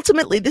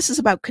 Ultimately, this is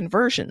about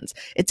conversions.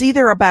 It's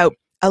either about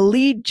a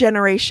lead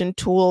generation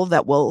tool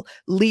that will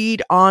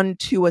lead on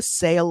to a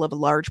sale of a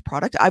large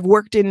product. I've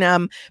worked in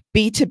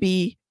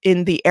B2B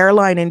in the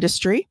airline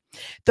industry.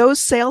 Those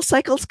sales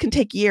cycles can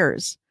take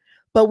years,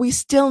 but we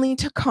still need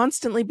to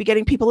constantly be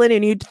getting people in.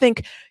 And you'd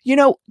think, you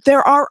know,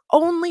 there are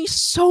only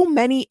so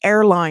many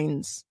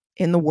airlines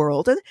in the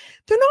world, and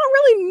they're not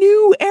really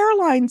new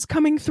airlines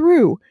coming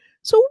through.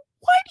 So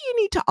why do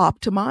you need to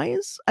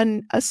optimize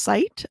a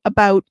site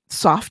about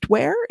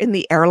software in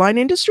the airline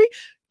industry?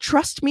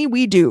 Trust me,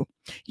 we do.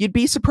 You'd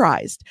be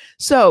surprised.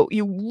 So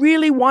you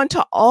really want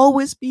to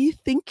always be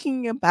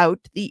thinking about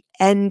the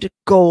end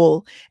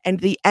goal. And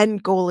the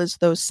end goal is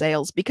those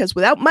sales, because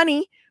without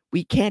money,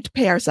 we can't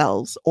pay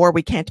ourselves, or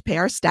we can't pay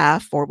our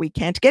staff, or we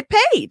can't get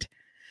paid.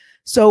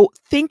 So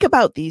think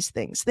about these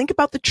things. Think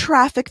about the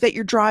traffic that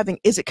you're driving.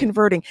 Is it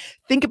converting?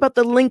 Think about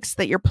the links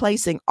that you're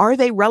placing. Are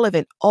they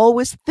relevant?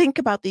 Always think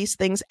about these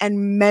things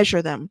and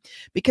measure them,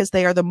 because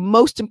they are the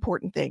most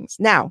important things.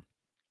 Now,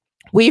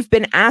 we've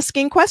been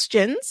asking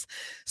questions,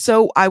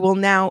 so I will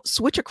now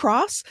switch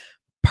across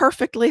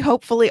perfectly,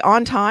 hopefully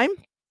on time.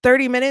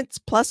 30 minutes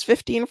plus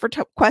 15 for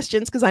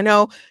questions, because I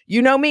know,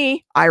 you know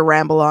me, I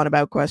ramble on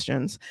about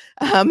questions.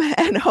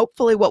 And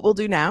hopefully what we'll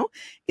do now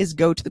is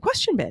go to the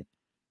question bit.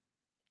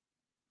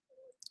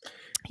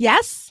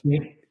 Yes?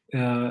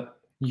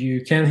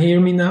 You can hear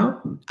me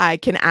now? I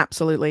can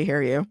absolutely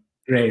hear you.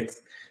 Great.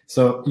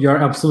 So you're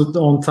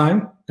absolutely on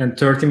time, and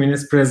 30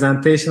 minutes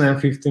presentation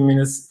and 15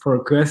 minutes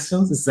for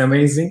questions. It's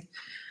amazing.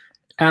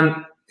 And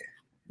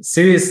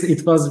seriously,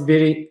 it was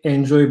very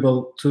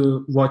enjoyable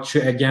to watch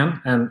you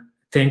again. And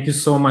thank you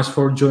so much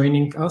for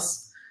joining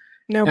us.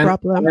 No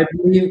problem. I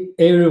believe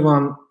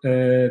everyone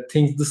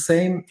thinks the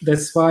same.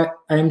 That's why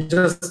I'm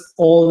just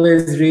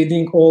always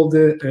reading all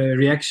the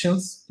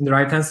reactions in the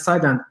right-hand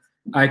side, and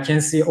I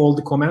can see all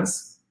the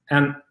comments.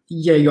 And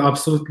yeah, you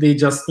absolutely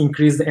just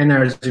increase the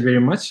energy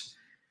very much.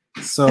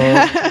 So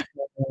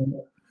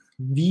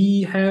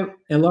we have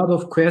a lot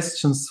of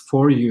questions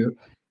for you.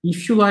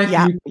 If you like,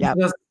 you can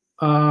just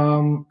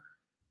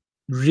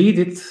read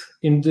it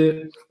in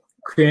the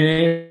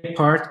Q&A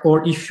part,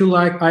 or if you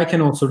like, I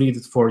can also read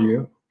it for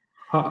you.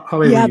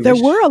 Yeah,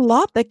 there were a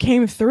lot that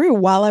came through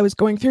while I was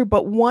going through,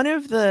 but one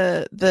of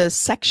the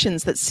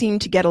sections that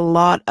seemed to get a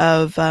lot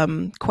of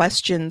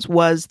questions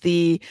was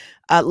the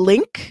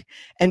link,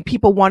 and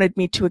people wanted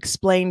me to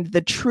explain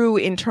the true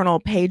internal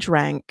page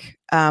rank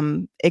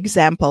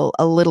example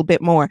a little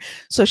bit more.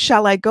 So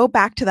shall I go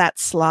back to that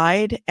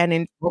slide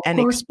and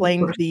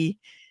explain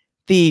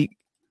the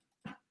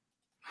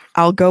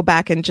I'll go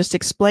back and just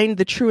explain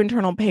the true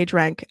internal page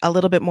rank a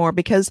little bit more,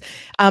 because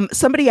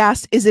somebody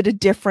asked, is it a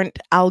different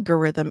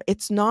algorithm?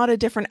 It's not a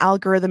different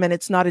algorithm, and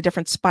it's not a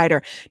different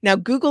spider. Now,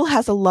 Google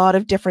has a lot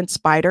of different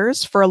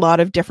spiders for a lot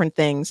of different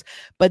things,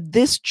 but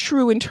this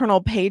true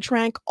internal page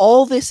rank,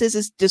 all this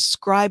is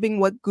describing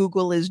what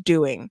Google is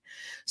doing.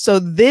 So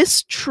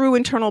this true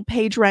internal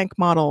page rank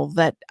model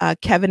that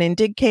Kevin and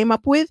Dig came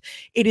up with,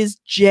 it is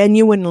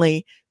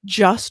genuinely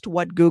just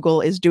what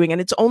Google is doing. And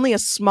it's only a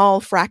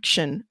small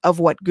fraction of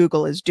what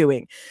Google is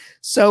doing.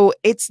 So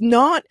it's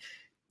not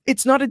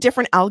a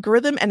different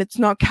algorithm, and it's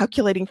not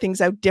calculating things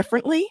out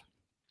differently.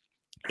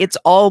 It's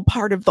all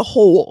part of the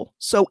whole.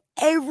 So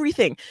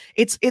everything,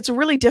 it's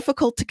really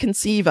difficult to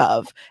conceive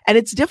of, and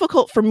it's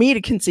difficult for me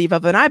to conceive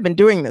of. And I've been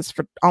doing this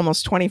for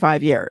almost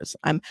 25 years.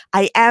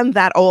 I am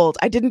that old.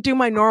 I didn't do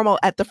my normal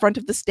at the front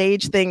of the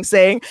stage thing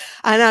saying,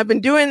 and I've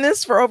been doing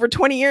this for over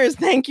 20 years.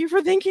 Thank you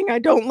for thinking I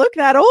don't look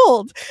that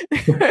old.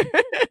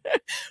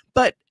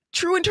 But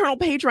true internal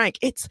page rank,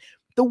 it's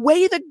the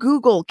way that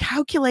Google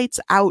calculates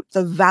out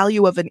the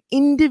value of an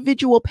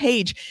individual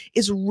page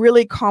is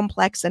really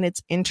complex, and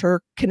it's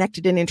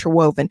interconnected and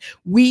interwoven.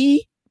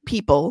 We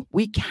people,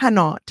 we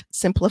cannot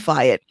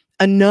simplify it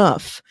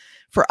enough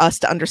for us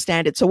to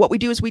understand it. So what we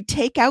do is we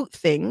take out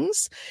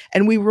things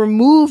and we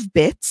remove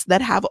bits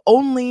that have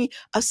only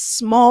a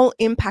small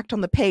impact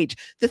on the page.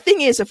 The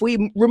thing is, if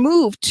we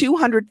remove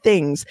 200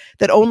 things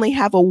that only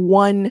have a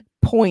 1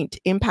 point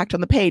impact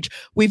on the page,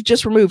 we've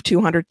just removed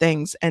 200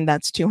 things, and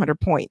that's 200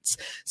 points.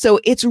 So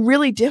it's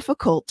really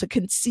difficult to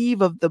conceive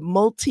of the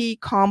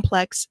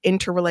multi-complex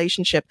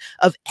interrelationship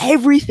of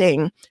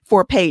everything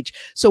for a page.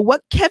 So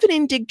what Kevin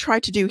Indig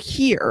tried to do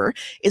here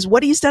is,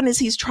 what he's done is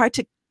he's tried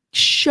to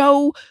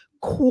show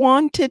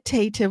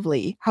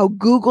quantitatively how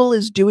Google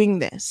is doing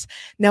this.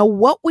 Now,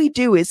 what we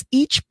do is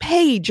each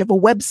page of a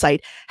website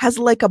has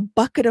like a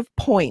bucket of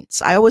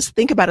points. I always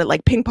think about it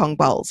like ping pong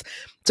balls.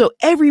 So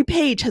every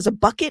page has a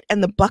bucket,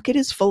 and the bucket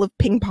is full of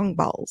ping pong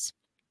balls.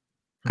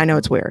 I know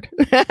it's weird.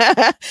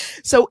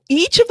 So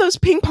each of those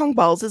ping pong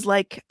balls is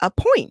like a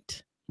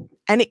point,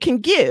 and it can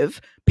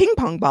give ping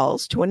pong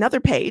balls to another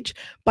page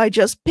by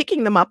just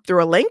picking them up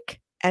through a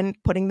link and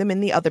putting them in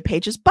the other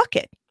page's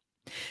bucket.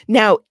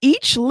 Now,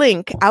 each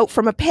link out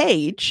from a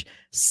page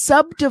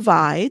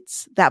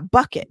subdivides that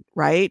bucket,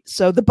 right?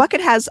 So the bucket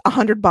has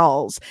 100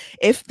 balls.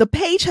 If the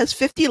page has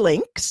 50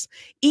 links,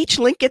 each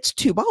link gets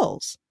 2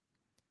 balls.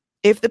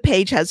 If the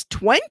page has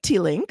 20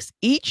 links,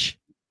 each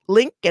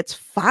link gets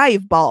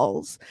 5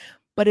 balls.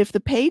 But if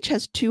the page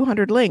has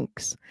 200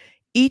 links,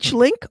 each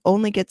link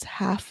only gets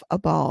half a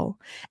ball.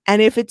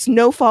 And if it's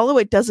no follow,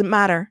 it doesn't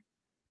matter.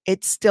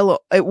 It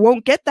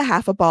won't get the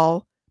half a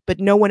ball, but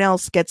no one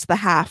else gets the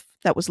half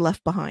that was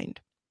left behind.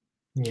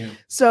 Yeah.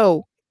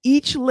 So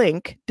each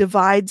link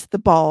divides the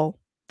ball,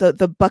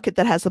 the bucket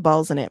that has the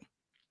balls in it.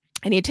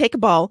 And you take a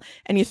ball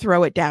and you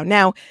throw it down.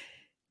 Now,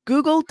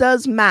 Google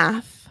does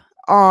math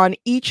on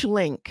each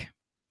link.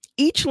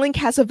 Each link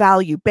has a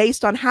value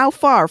based on how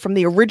far from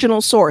the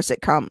original source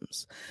it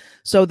comes.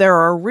 So there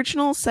are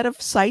original set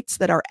of sites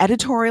that are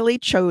editorially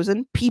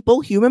chosen. People,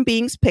 human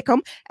beings, pick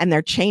them, and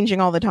they're changing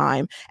all the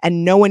time,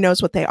 and no one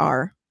knows what they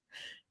are.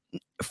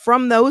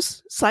 From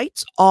those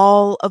sites,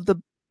 all of the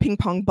ping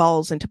pong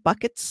balls into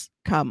buckets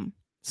come.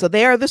 So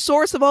they are the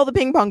source of all the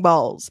ping pong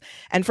balls.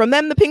 And from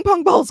them, the ping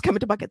pong balls come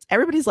into buckets.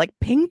 Everybody's like,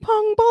 ping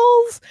pong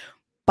balls?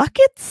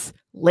 Buckets?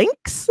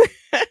 Links?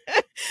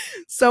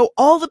 So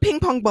all the ping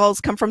pong balls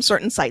come from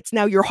certain sites.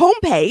 Now, your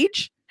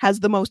homepage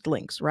has the most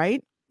links,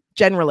 right?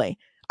 Generally.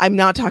 I'm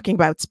not talking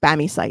about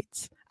spammy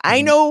sites.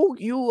 I know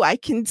you, I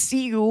can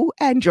see you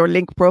and your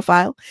link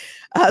profile.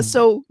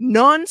 So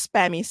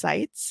non-spammy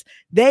sites,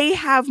 they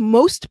have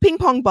most ping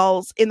pong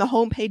balls in the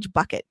homepage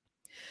bucket.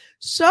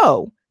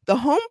 So the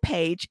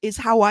homepage is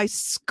how I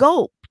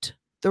sculpt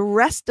the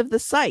rest of the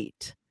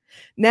site.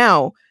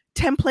 Now,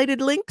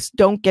 templated links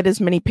don't get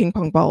as many ping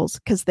pong balls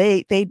because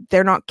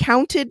they're not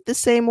counted the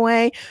same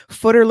way.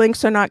 Footer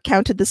links are not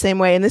counted the same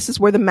way. And this is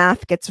where the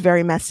math gets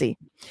very messy.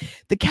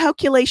 The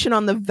calculation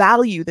on the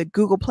value that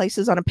Google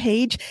places on a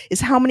page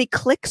is how many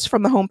clicks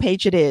from the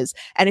homepage it is.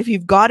 And if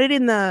you've got it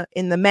in the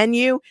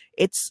menu,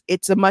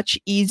 it's a much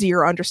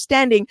easier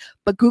understanding,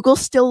 but Google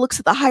still looks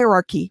at the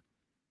hierarchy.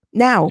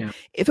 Now,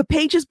 if a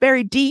page is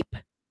buried deep,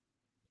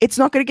 it's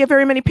not going to get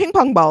very many ping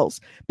pong balls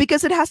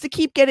because it has to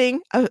keep getting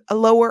a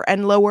lower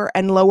and lower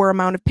and lower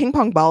amount of ping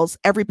pong balls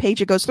every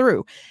page it goes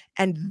through.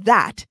 And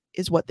that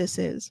is what this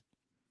is.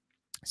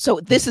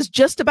 So this is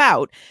just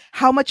about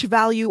how much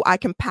value I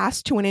can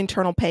pass to an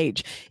internal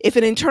page. If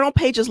an internal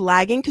page is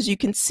lagging, because you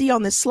can see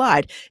on this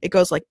slide, it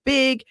goes like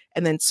big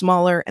and then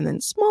smaller and then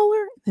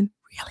smaller and then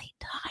really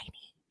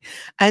tiny.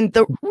 And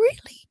the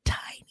really tiny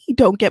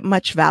don't get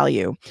much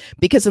value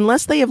because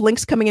unless they have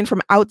links coming in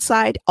from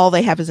outside, all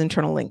they have is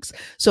internal links.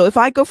 So if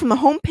I go from the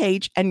home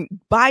page and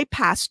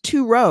bypass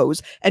 2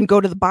 rows and go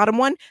to the bottom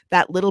one,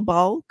 that little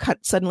ball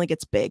suddenly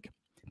gets big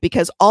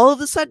because all of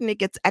a sudden it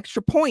gets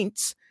extra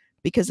points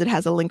because it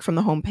has a link from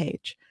the home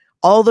page.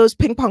 All those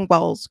ping pong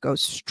balls go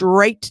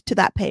straight to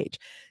that page.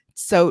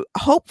 So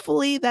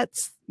hopefully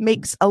that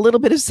makes a little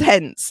bit of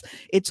sense.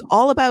 It's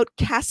all about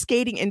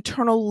cascading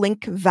internal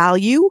link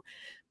value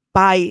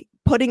by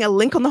putting a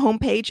link on the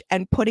homepage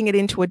and putting it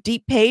into a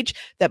deep page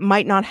that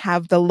might not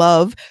have the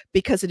love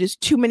because it is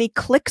too many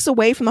clicks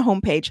away from the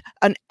homepage.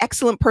 An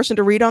excellent person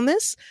to read on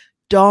this,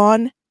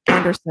 Dawn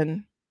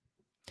Anderson.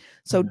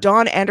 So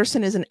Dawn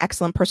Anderson is an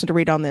excellent person to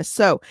read on this.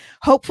 So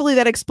hopefully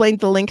that explained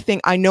the link thing.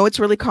 I know it's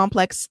really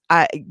complex.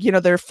 You know,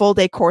 there are full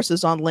day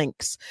courses on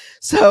links.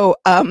 So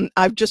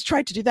I've just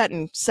tried to do that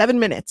in 7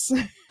 minutes.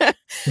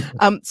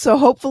 So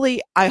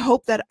hopefully, I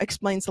hope that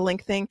explains the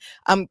link thing.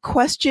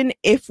 Question,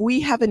 if we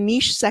have a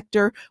niche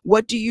sector,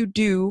 what do you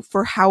do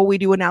for how we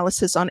do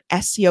analysis on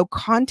SEO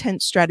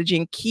content strategy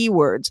and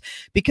keywords?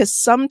 Because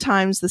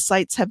sometimes the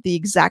sites have the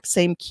exact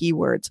same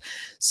keywords.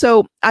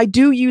 So I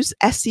do use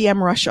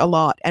SEMrush a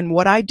lot. And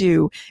what I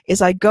do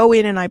is I go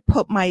in and I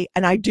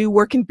I do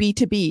work in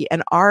B2B,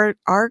 and our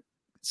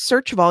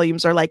search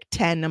volumes are like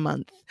 10 a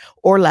month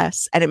or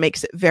less. And it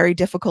makes it very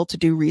difficult to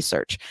do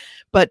research.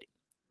 But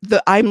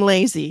I'm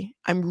lazy.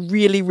 I'm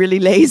really, really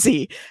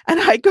lazy. And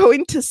I go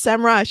into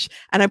SEMrush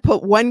and I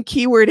put one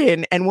keyword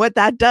in. And what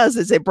that does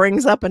is it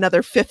brings up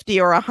another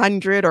 50 or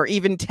 100 or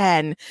even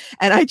 10.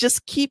 And I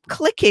just keep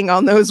clicking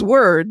on those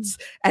words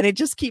and it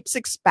just keeps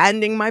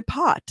expanding my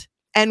pot.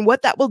 And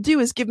what that will do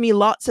is give me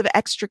lots of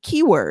extra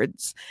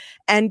keywords.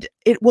 And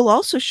it will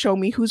also show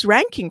me who's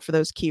ranking for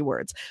those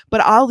keywords.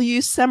 But I'll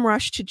use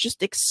SEMrush to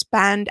just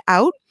expand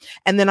out.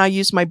 And then I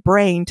use my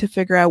brain to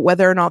figure out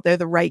whether or not they're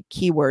the right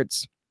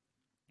keywords.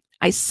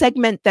 I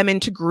segment them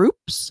into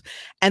groups,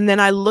 and then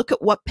I look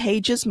at what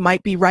pages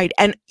might be right.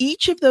 And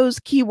each of those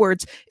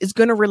keywords is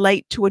going to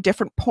relate to a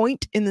different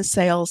point in the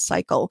sales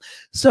cycle.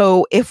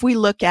 So if we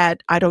look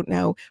at, I don't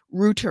know,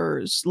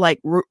 routers, like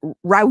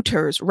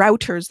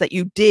routers that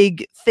you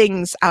dig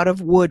things out of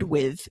wood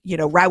with, you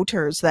know,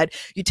 routers that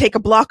you take a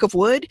block of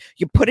wood,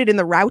 you put it in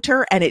the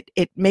router, and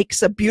it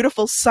makes a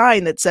beautiful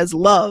sign that says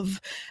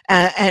love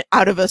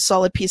out of a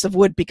solid piece of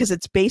wood, because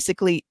it's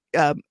basically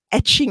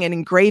etching and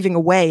engraving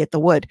away at the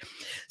wood.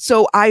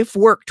 So I've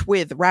worked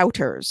with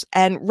routers,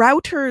 and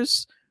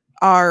routers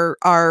are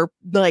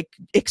like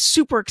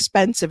super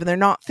expensive, and they're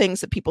not things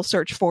that people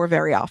search for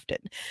very often.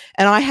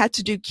 And I had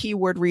to do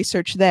keyword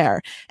research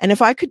there. And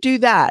if I could do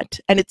that,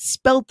 and it's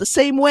spelled the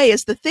same way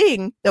as the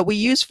thing that we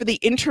use for the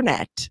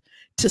internet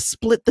to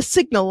split the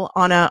signal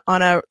on a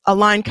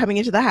line coming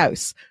into the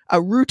house,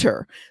 a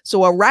router.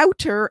 So a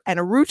router and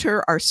a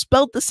router are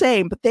spelled the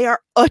same, but they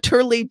are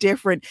utterly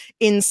different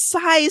in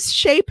size,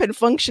 shape, and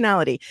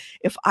functionality.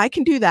 If I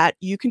can do that,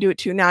 you can do it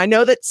too. Now, I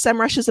know that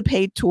SEMrush is a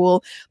paid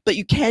tool, but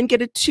you can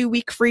get a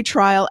 2-week free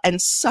trial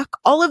and suck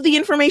all of the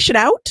information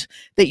out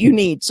that you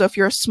need. So if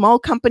you're a small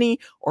company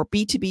or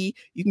B2B,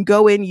 you can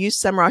go in, use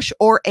SEMrush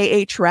or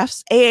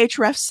Ahrefs.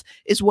 Ahrefs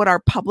is what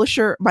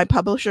my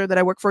publisher that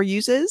I work for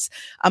uses.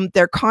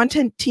 Their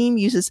content team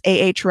uses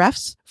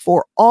Ahrefs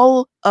for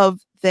all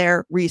of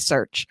their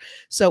research.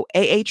 So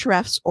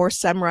Ahrefs or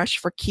SEMrush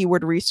for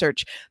keyword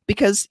research,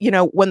 because, you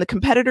know, when the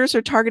competitors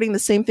are targeting the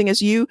same thing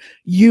as you,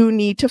 you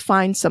need to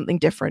find something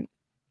different.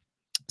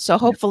 So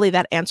hopefully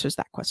that answers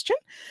that question.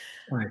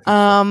 Right.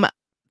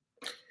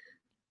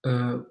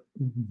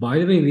 By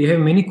the way, we have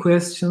many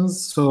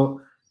questions,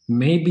 so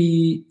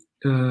maybe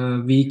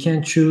we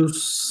can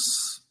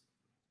choose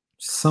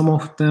some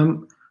of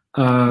them.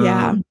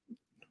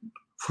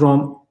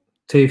 From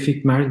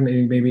Tevfik Mert,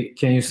 maybe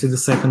can you see the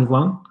second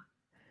one?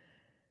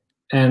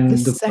 And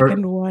the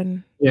second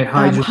one. Yeah,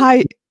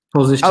 high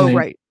positioning. Oh,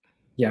 right.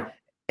 Yeah.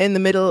 In the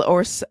middle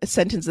or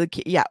sentence of the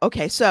key. Yeah.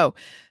 Okay. So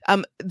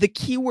the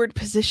keyword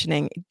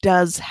positioning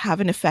does have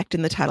an effect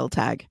in the title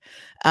tag.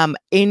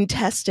 In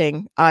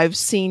testing, I've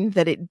seen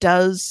that it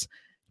does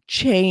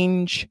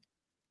change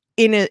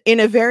in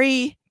a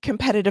very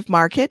competitive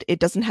market. It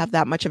doesn't have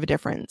that much of a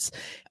difference.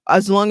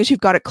 As long as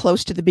you've got it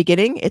close to the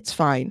beginning, it's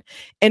fine.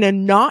 In a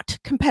not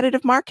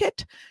competitive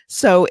market,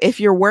 so if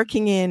you're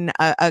working in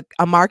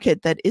a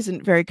market that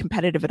isn't very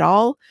competitive at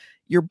all,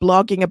 you're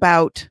blogging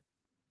about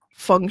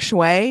feng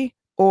shui,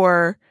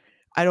 or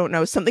I don't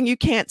know, something you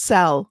can't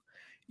sell.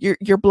 You're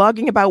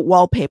blogging about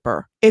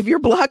wallpaper. If you're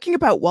blogging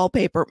about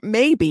wallpaper,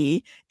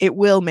 maybe it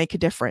will make a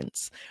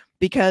difference.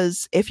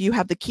 Because if you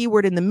have the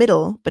keyword in the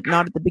middle, but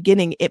not at the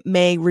beginning, it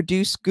may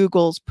reduce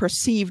Google's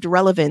perceived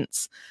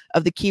relevance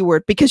of the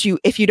keyword, because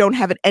if you don't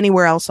have it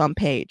anywhere else on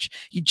page,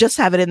 you just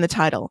have it in the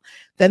title,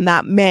 then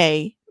that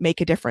may make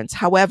a difference.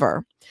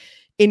 However,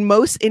 in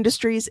most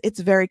industries,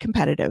 it's very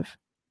competitive.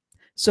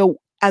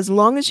 So as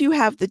long as you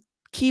have the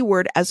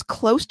keyword as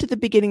close to the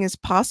beginning as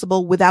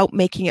possible without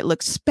making it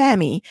look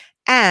spammy,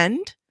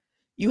 and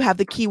you have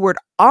the keyword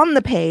on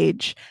the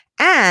page,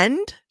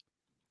 and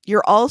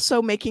you're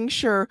also making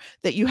sure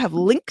that you have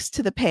links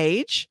to the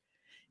page,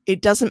 it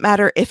doesn't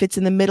matter if it's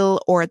in the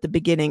middle or at the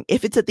beginning.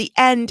 If it's at the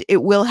end,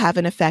 it will have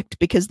an effect,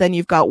 because then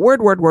you've got word.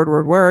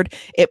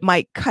 It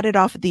might cut it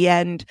off at the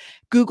end.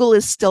 Google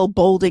is still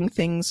bolding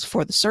things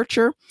for the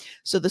searcher.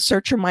 So the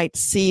searcher might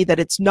see that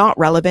it's not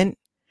relevant.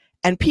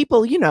 And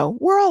people, you know,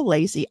 we're all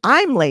lazy.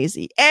 I'm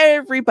lazy.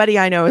 Everybody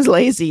I know is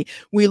lazy.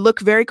 We look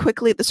very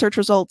quickly at the search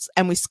results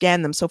and we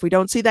scan them. So if we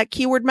don't see that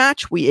keyword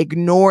match, we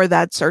ignore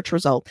that search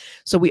result.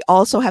 So we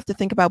also have to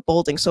think about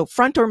bolding. So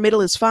front or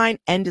middle is fine.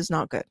 End is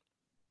not good.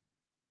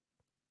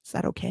 Is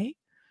that okay?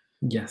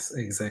 Yes,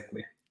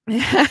 exactly.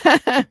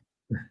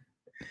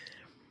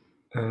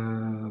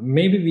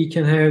 Maybe we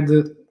can have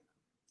the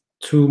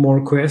 2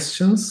 more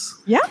questions.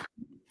 Yeah.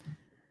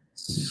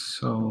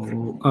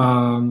 So,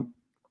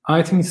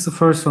 I think it's the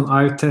first one.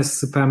 I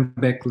test spam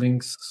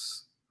backlinks.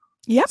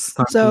 Yep.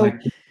 So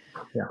like,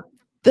 yeah.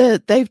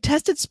 They've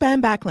tested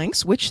spam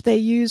backlinks, which they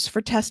use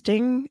for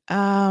testing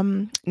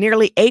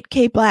nearly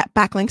 8K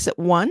backlinks at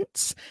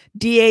once.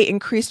 DA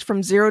increased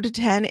from 0 to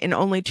 10 in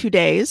only 2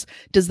 days.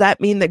 Does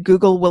that mean that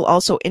Google will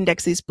also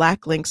index these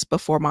backlinks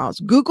before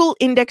Moz? Google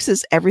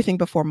indexes everything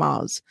before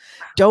Moz.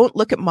 Don't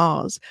look at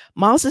Moz.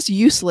 Moz is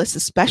useless,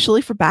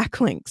 especially for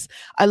backlinks.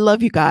 I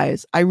love you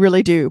guys. I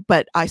really do.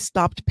 But I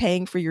stopped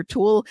paying for your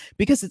tool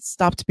because it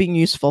stopped being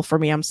useful for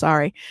me. I'm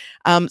sorry.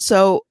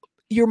 So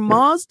your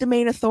Moz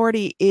domain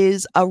authority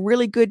is a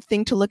really good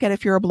thing to look at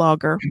if you're a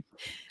blogger.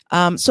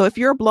 So if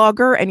you're a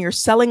blogger and you're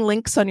selling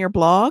links on your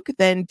blog,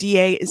 then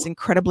DA is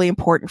incredibly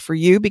important for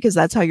you because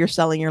that's how you're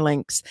selling your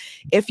links.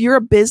 If you're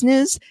a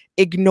business,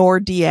 ignore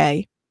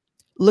DA.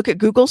 Look at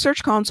Google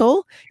Search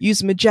Console,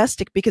 use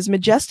Majestic because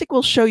Majestic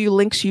will show you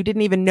links you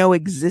didn't even know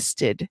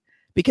existed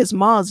because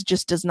Moz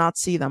just does not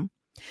see them.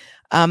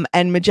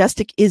 And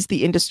Majestic is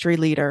the industry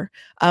leader.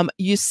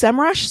 Use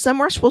SEMrush.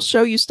 SEMrush will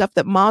show you stuff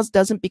that Moz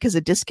doesn't because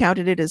it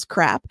discounted it as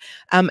crap,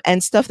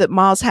 and stuff that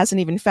Moz hasn't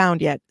even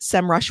found yet.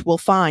 SEMrush will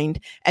find,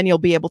 and you'll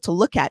be able to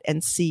look at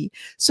and see.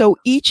 So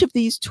each of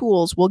these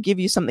tools will give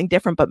you something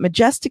different, but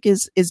Majestic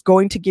is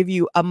going to give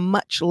you a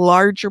much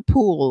larger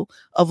pool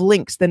of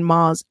links than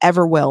Moz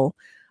ever will.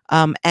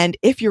 And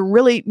if you're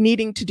really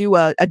needing to do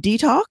a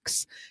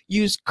detox,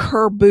 use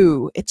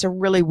Kerboo. It's a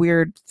really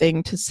weird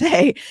thing to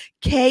say.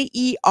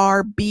 Kerboo,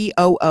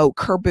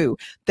 Kerboo.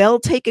 They'll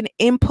take an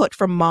input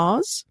from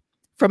Moz,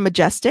 from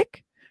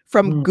Majestic,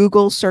 from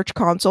Google Search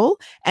Console,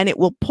 and it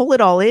will pull it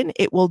all in.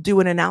 It will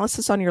do an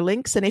analysis on your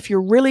links. And if you're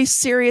really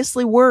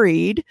seriously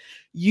worried,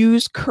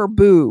 use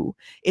Kerboo.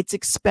 It's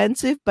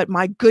expensive, but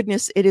my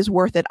goodness, it is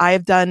worth it. I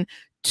have done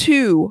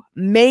 2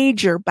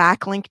 major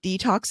backlink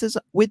detoxes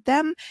with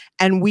them,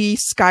 and we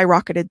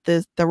skyrocketed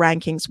the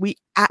rankings. We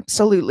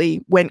absolutely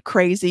went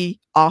crazy,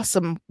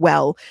 awesome,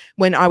 well.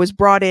 When I was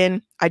brought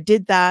in, I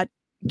did that,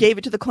 gave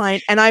it to the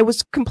client, and I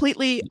was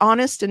completely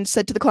honest and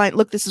said to the client,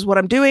 look, this is what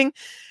I'm doing.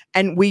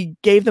 And we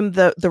gave them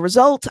the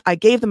result. I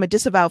gave them a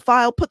disavow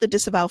file, put the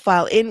disavow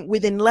file in.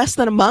 Within less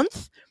than a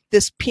month,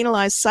 this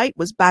penalized site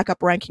was back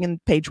up ranking in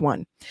page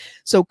 1.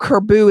 So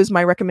Kerboo is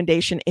my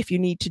recommendation if you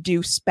need to do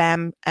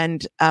spam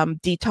and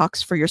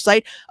detox for your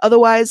site.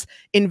 Otherwise,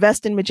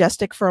 invest in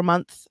Majestic for a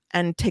month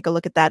and take a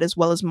look at that, as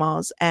well as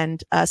Moz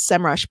and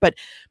SEMrush. But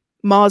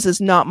Moz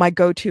is not my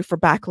go-to for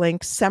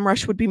backlinks.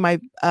 SEMrush would be my,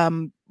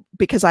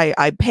 because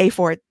I pay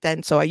for it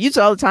then, so I use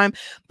it all the time.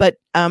 But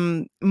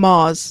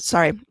Moz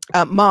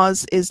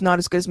is not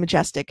as good as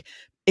Majestic.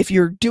 If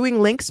you're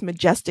doing links,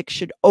 Majestic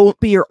should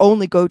be your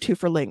only go-to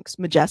for links.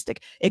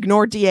 Majestic.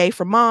 Ignore DA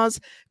from Moz.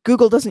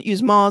 Google doesn't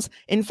use Moz.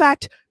 In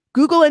fact,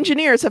 Google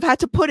engineers have had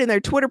to put in their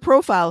Twitter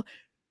profile,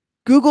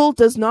 Google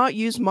does not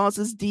use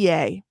Moz's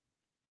DA.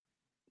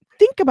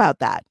 Think about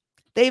that.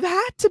 They've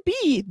had to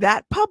be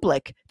that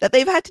public that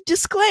they've had to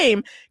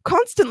disclaim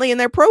constantly in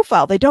their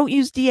profile. They don't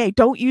use DA,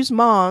 don't use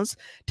Moz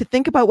to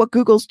think about what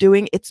Google's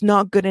doing. It's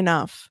not good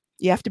enough.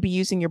 You have to be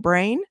using your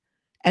brain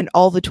and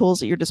all the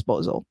tools at your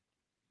disposal.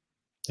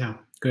 Yeah,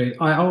 great.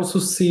 I also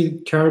see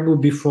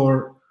Kerboo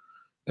before,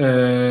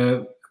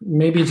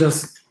 maybe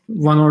just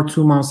 1 or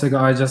 2 months ago.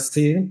 I just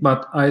see it,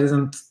 but I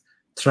didn't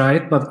try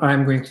it, but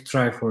I'm going to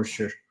try for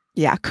sure.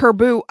 Yeah,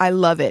 Kerboo, I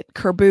love it.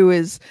 Kerboo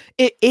is,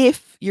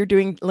 if you're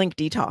doing link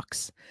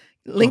detox.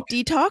 Link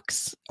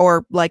detox,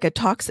 or like a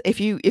tox, if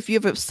you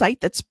have a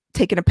site that's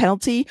taken a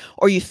penalty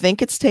or you think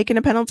it's taken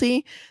a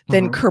penalty,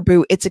 then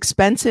Kerboo, it's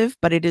expensive,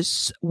 but it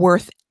is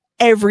worth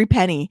every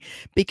penny,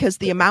 because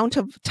the amount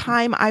of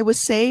time I was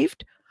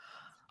saved,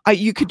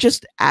 you could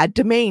just add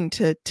domain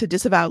to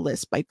disavow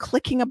list by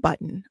clicking a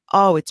button.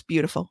 Oh, it's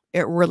beautiful.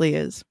 It really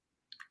is.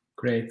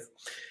 Great.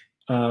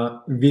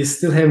 We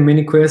still have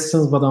many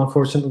questions, but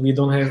unfortunately we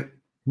don't have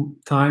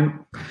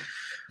time.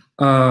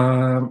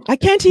 I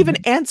can't even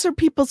answer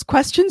people's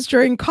questions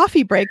during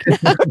coffee break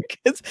now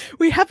because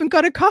we haven't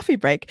got a coffee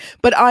break.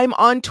 But I'm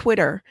on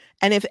Twitter,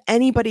 and if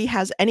anybody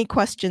has any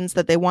questions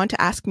that they want to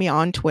ask me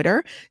on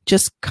Twitter,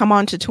 just come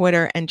on to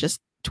Twitter and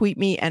just tweet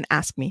me and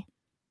ask me.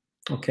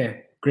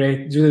 Okay,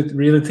 great. Judith,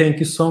 really thank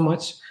you so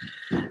much.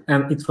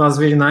 And it was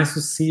very nice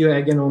to see you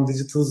again on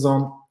Digital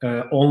Zone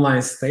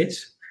online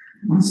stage.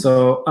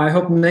 So I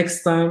hope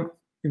next time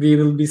we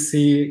will be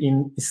seeing you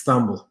in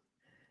Istanbul.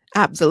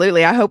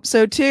 Absolutely. I hope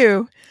so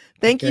too.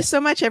 Thank you so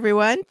much,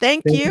 everyone.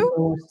 Thank you. Thank you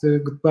so much too.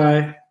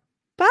 Goodbye.